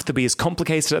doesn't have to be as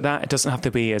complicated as that. It doesn't have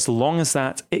to be as long as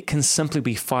that. It can simply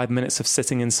be 5 minutes of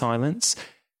sitting in silence.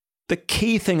 The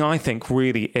key thing, I think,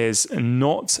 really is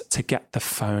not to get the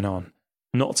phone on,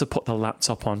 not to put the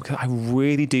laptop on, because I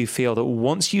really do feel that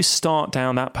once you start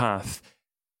down that path,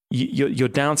 your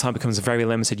downtime becomes very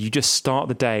limited. You just start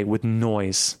the day with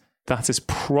noise. That is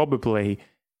probably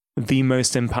the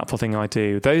most impactful thing I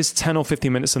do. Those 10 or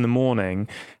 15 minutes in the morning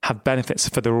have benefits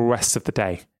for the rest of the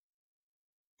day.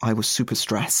 I was super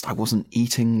stressed. I wasn't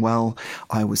eating well.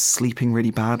 I was sleeping really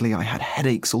badly. I had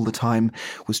headaches all the time,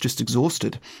 was just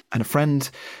exhausted. And a friend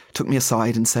took me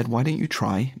aside and said, why don't you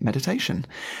try meditation?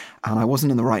 And I wasn't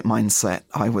in the right mindset.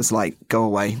 I was like, go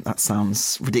away. That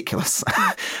sounds ridiculous.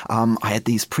 I had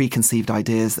these preconceived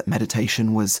ideas that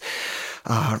meditation was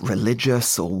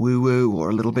religious or woo-woo or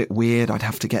a little bit weird. I'd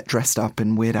have to get dressed up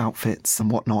in weird outfits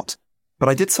and whatnot. But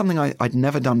I did something I'd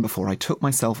never done before. I took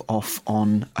myself off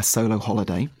on a solo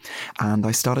holiday and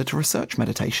I started to research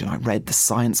meditation. I read the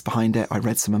science behind it. I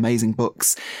read some amazing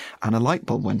books and a light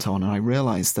bulb went on and I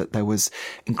realized that there was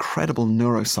incredible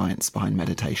neuroscience behind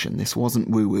meditation. This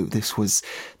wasn't woo-woo. This was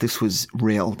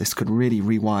real. This could really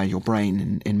rewire your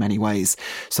brain in many ways.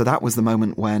 So that was the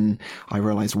moment when I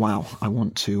realized, wow, I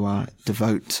want to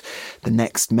devote the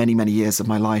next many, many years of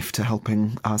my life to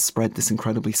helping spread this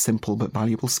incredibly simple but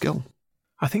valuable skill.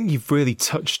 I think you've really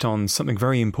touched on something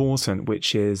very important,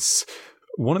 which is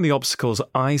one of the obstacles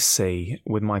I see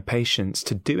with my patients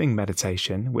to doing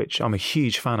meditation, which I'm a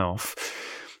huge fan of,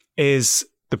 is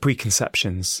the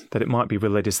preconceptions that it might be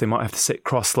religious. They might have to sit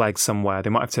cross-legged somewhere. They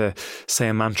might have to say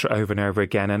a mantra over and over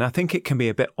again. And I think it can be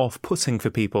a bit off-putting for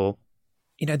people.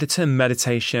 The term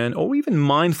meditation or even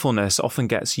mindfulness often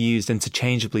gets used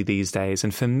interchangeably these days.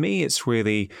 And for me, it's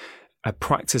really a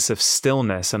practice of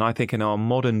stillness. And I think in our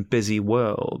modern busy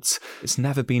world, it's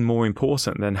never been more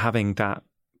important than having that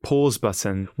pause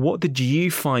button. What did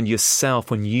you find yourself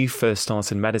when you first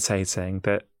started meditating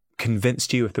that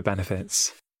convinced you of the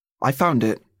benefits? I found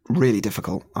it really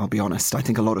difficult, I'll be honest. I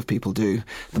think a lot of people do.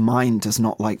 The mind does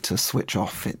not like to switch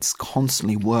off. It's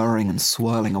constantly whirring and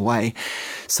swirling away.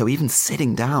 So even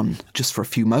sitting down just for a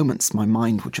few moments, my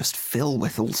mind would just fill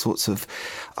with all sorts of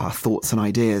thoughts and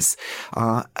ideas.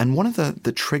 And one of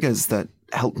the triggers that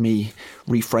helped me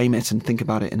reframe it and think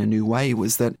about it in a new way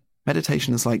was that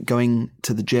meditation is like going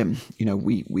to the gym. You know,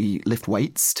 we lift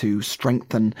weights to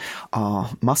strengthen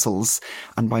our muscles.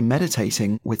 And by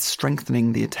meditating, we're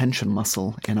strengthening the attention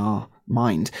muscle in our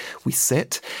mind. We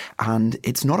sit, and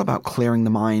it's not about clearing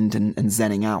the mind and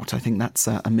zenning out. I think that's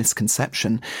a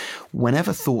misconception.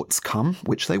 Whenever thoughts come,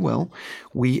 which they will,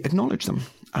 we acknowledge them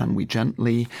and we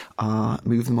gently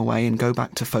move them away and go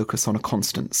back to focus on a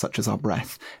constant, such as our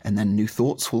breath. And then new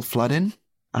thoughts will flood in.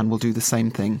 And we'll do the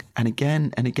same thing, and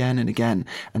again and again and again.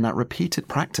 And that repeated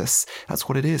practice, that's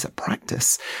what it is, a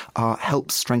practice,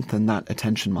 helps strengthen that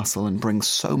attention muscle and brings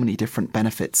so many different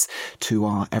benefits to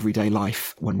our everyday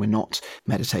life when we're not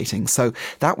meditating. So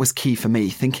that was key for me,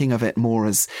 thinking of it more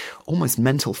as almost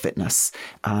mental fitness,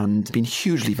 and been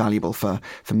hugely valuable for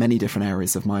many different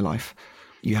areas of my life.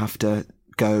 You have to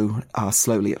go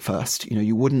slowly at first. You know,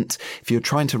 you wouldn't, if you're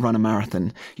trying to run a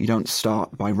marathon, you don't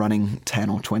start by running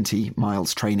 10 or 20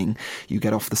 miles training. You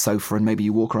get off the sofa and maybe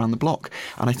you walk around the block.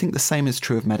 And I think the same is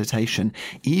true of meditation.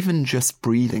 Even just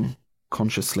breathing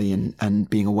consciously and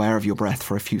being aware of your breath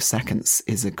for a few seconds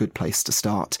is a good place to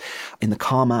start. In the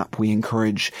Calm app, we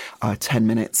encourage 10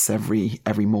 minutes every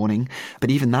morning,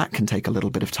 but even that can take a little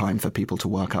bit of time for people to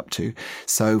work up to.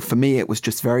 So for me, it was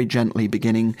just very gently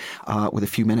beginning with a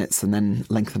few minutes and then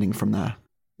lengthening from there.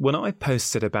 When I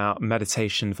posted about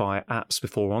meditation via apps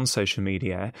before on social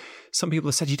media, some people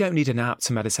have said, you don't need an app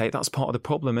to meditate. That's part of the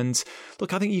problem. And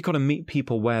look, I think you've got to meet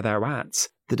people where they're at.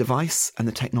 The device and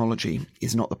the technology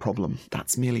is not the problem.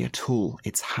 That's merely a tool.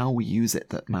 It's how we use it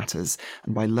that matters.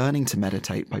 And by learning to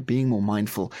meditate, by being more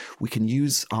mindful, we can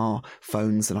use our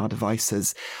phones and our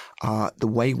devices the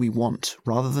way we want,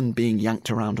 rather than being yanked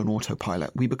around on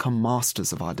autopilot. We become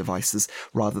masters of our devices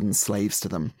rather than slaves to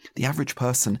them. The average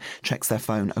person checks their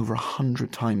phone over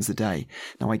 100 times a day.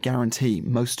 Now, I guarantee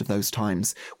most of those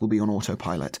times will be on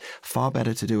autopilot. Far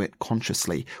better to do it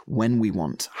consciously, when we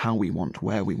want, how we want,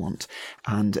 where we want.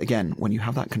 And again, when you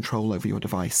have that control over your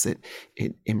device, it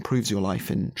improves your life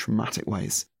in dramatic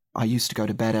ways. I used to go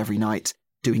to bed every night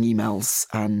doing emails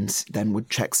and then would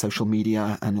check social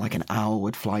media, and like an hour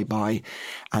would fly by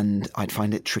and I'd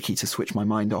find it tricky to switch my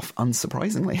mind off,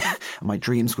 unsurprisingly. My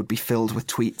dreams would be filled with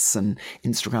tweets and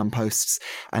Instagram posts.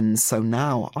 And so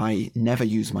now I never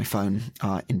use my phone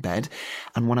in bed.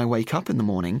 And when I wake up in the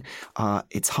morning,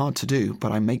 it's hard to do,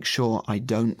 but I make sure I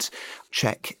don't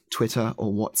check Twitter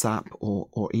or WhatsApp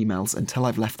or emails until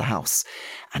I've left the house.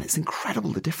 And it's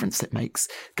incredible the difference it makes.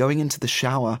 Going into the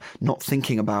shower, not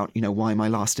thinking about, why my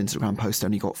last Instagram post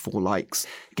only got 4 likes.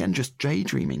 Again, just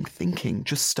daydreaming, thinking,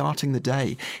 just starting the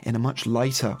day in a much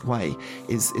lighter way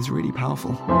is really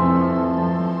powerful.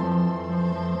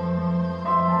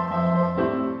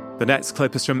 The next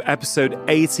clip is from episode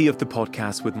 80 of the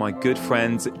podcast with my good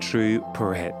friend, Drew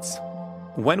Purit.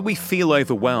 When we feel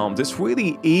overwhelmed, it's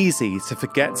really easy to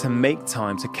forget to make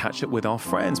time to catch up with our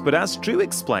friends. But as Drew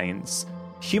explains,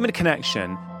 human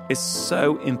connection is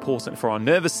so important for our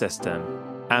nervous system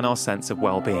and our sense of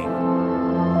well-being.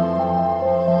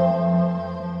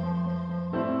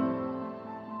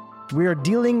 We are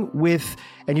dealing with,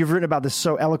 and you've written about this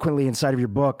so eloquently inside of your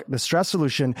book, The Stress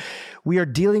Solution, we are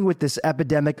dealing with this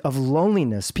epidemic of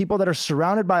loneliness. People that are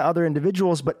surrounded by other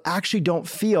individuals, but actually don't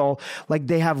feel like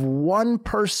they have one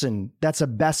person that's a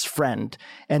best friend.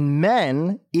 And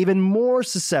men, even more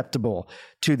susceptible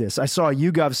to this. I saw a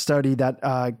YouGov study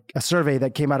a survey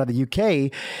that came out of the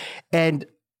UK, and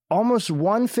almost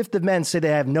 1/5 of men say they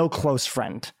have no close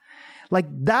friend. Like,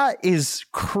 that is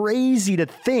crazy to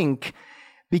think,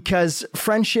 because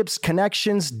friendships,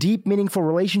 connections, deep, meaningful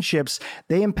relationships,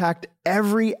 they impact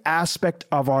every aspect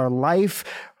of our life,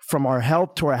 from our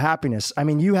health to our happiness. I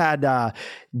mean, you had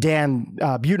Dan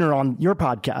Buettner on your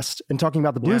podcast and talking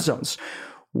about the blue zones.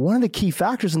 One of the key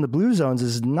factors in the blue zones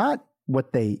is not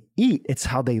what they eat, it's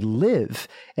how they live,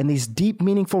 and these deep,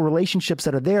 meaningful relationships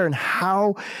that are there, and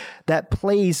how that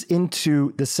plays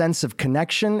into the sense of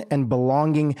connection and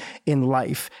belonging in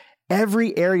life.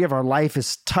 Every area of our life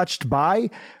is touched by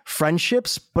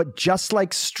friendships, but just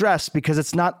like stress, because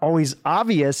it's not always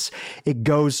obvious, it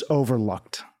goes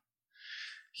overlooked.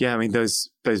 Yeah, I mean, those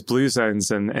blue zones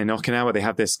in Okinawa, they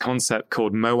have this concept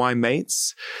called Moai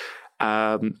Mates.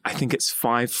 I think it's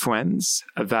 5 friends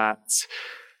that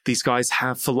these guys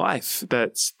have for life,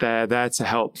 that they're there to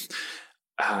help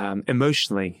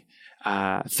emotionally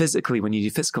physically, when you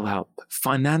need physical help,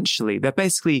 financially. They're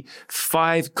basically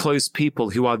 5 close people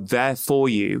who are there for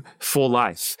you for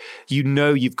life. You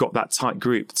know you've got that tight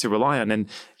group to rely on. And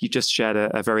you just shared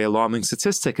a very alarming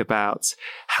statistic about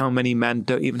how many men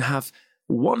don't even have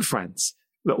one friend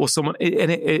or someone.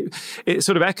 And it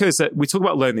sort of echoes that we talk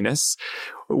about loneliness.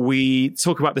 We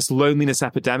talk about this loneliness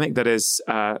epidemic that is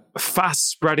fast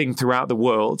spreading throughout the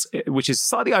world, which is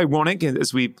slightly ironic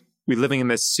as we're living in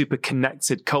this super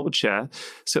connected culture,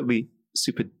 certainly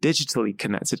super digitally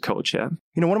connected culture.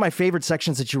 You know, one of my favorite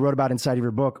sections that you wrote about inside of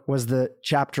your book was the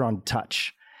chapter on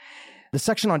touch. The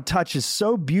section on touch is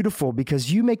so beautiful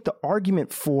because you make the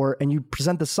argument for, and you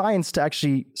present the science to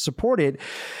actually support it,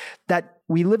 that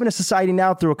we live in a society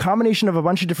now through a combination of a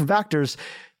bunch of different factors.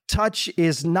 Touch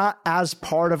is not as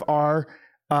part of our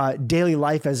daily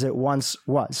life as it once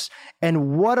was.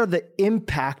 And what are the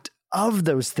impact of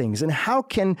those things, and how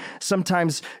can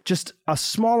sometimes just a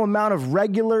small amount of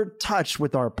regular touch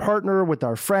with our partner, with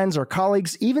our friends, our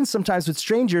colleagues, even sometimes with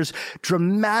strangers,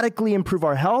 dramatically improve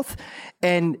our health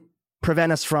and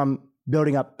prevent us from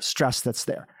building up stress that's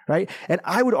there, right? And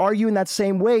I would argue in that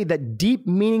same way that deep,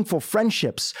 meaningful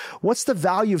friendships, what's the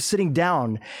value of sitting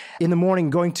down in the morning,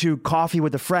 going to coffee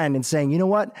with a friend and saying, you know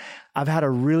what, I've had a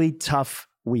really tough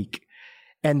week,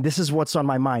 and this is what's on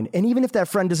my mind. And even if that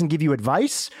friend doesn't give you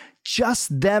advice,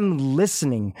 just them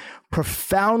listening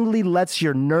profoundly lets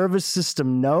your nervous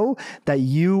system know that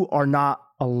you are not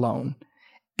alone.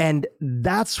 And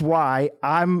that's why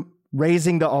I'm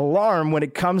raising the alarm when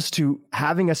it comes to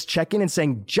having us check in and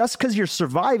saying, just because you're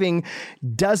surviving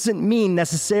doesn't mean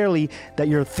necessarily that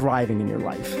you're thriving in your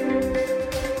life.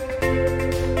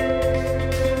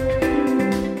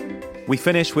 We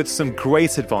finish with some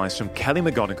great advice from Kelly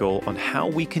McGonigal on how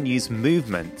we can use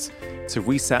movement to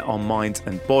reset our mind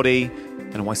and body,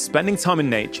 and why spending time in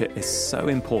nature is so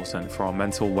important for our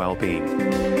mental well-being.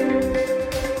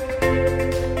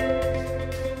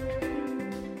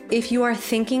 If you are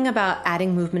thinking about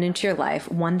adding movement into your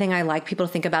life, one thing I like people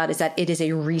to think about is that it is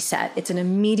a reset. It's an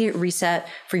immediate reset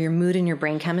for your mood and your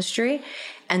brain chemistry.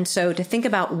 And so to think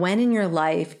about when in your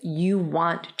life you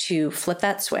want to flip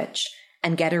that switch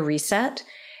and get a reset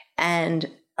and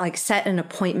like set an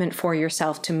appointment for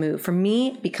yourself to move. For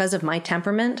me, because of my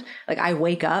temperament, like I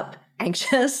wake up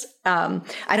anxious. I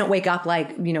don't wake up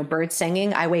like, birds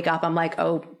singing. I wake up, I'm like,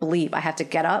 oh, bleep, I have to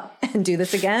get up and do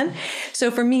this again.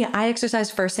 So for me, I exercise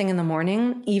first thing in the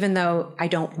morning, even though I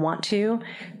don't want to,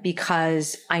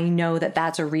 because I know that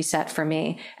that's a reset for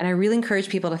me. And I really encourage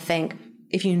people to think,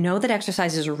 if you know that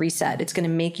exercise is a reset, it's going to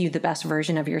make you the best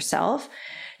version of yourself,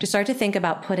 to start to think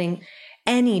about putting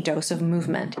any dose of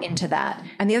movement into that.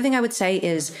 And the other thing I would say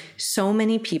is so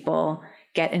many people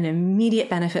get an immediate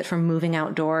benefit from moving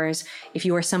outdoors. If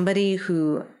you are somebody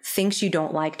who thinks you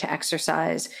don't like to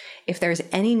exercise, if there's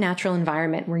any natural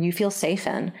environment where you feel safe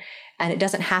in, and it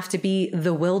doesn't have to be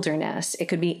the wilderness, it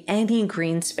could be any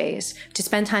green space, to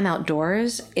spend time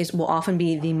outdoors will often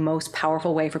be the most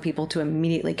powerful way for people to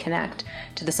immediately connect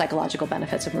to the psychological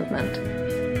benefits of movement.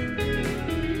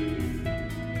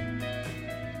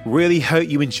 Really hope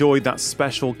you enjoyed that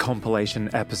special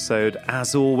compilation episode.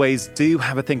 As always, do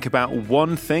have a think about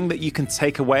one thing that you can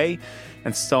take away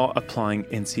and start applying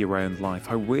into your own life.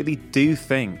 I really do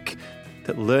think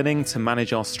that learning to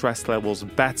manage our stress levels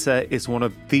better is one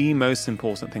of the most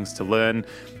important things to learn.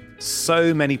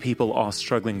 So many people are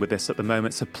struggling with this at the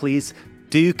moment, so please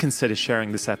do consider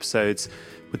sharing this episode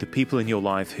with the people in your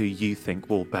life who you think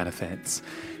will benefit.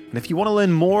 And if you want to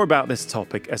learn more about this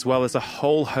topic, as well as a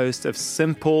whole host of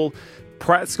simple,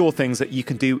 practical things that you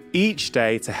can do each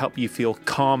day to help you feel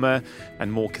calmer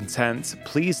and more content,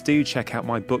 please do check out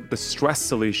my book, The Stress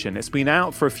Solution. It's been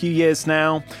out for a few years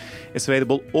now. It's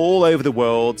available all over the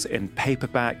world in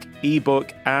paperback,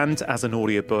 ebook, and as an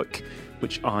audiobook,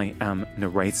 which I am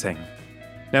narrating.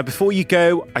 Now, before you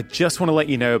go, I just want to let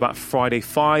you know about Friday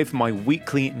 5, my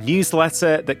weekly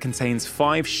newsletter that contains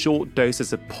 5 short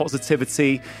doses of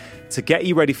positivity to get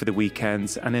you ready for the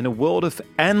weekend. And in a world of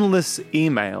endless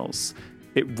emails,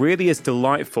 it really is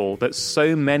delightful that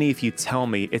so many of you tell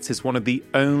me it is one of the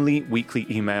only weekly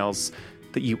emails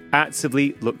that you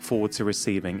actively look forward to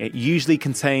receiving. It usually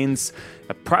contains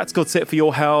a practical tip for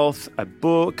your health, a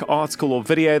book, article, or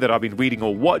video that I've been reading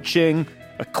or watching,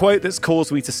 a quote that's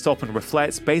caused me to stop and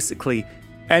reflect, basically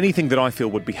anything that I feel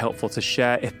would be helpful to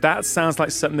share. If that sounds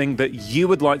like something that you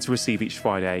would like to receive each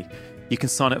Friday, you can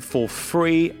sign up for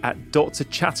free at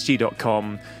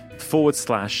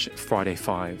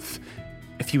drchatterjee.com/Friday5.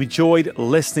 If you enjoyed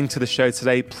listening to the show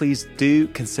today, please do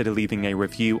consider leaving a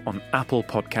review on Apple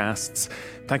Podcasts.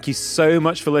 Thank you so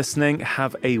much for listening.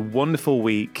 Have a wonderful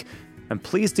week, And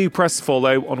please do press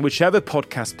follow on whichever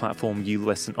podcast platform you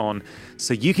listen on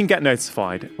so you can get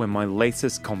notified when my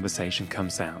latest conversation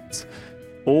comes out.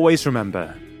 Always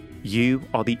remember, you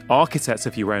are the architects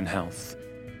of your own health.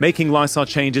 Making lifestyle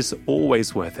changes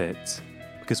always worth it,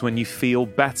 because when you feel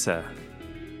better,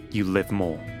 you live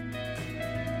more.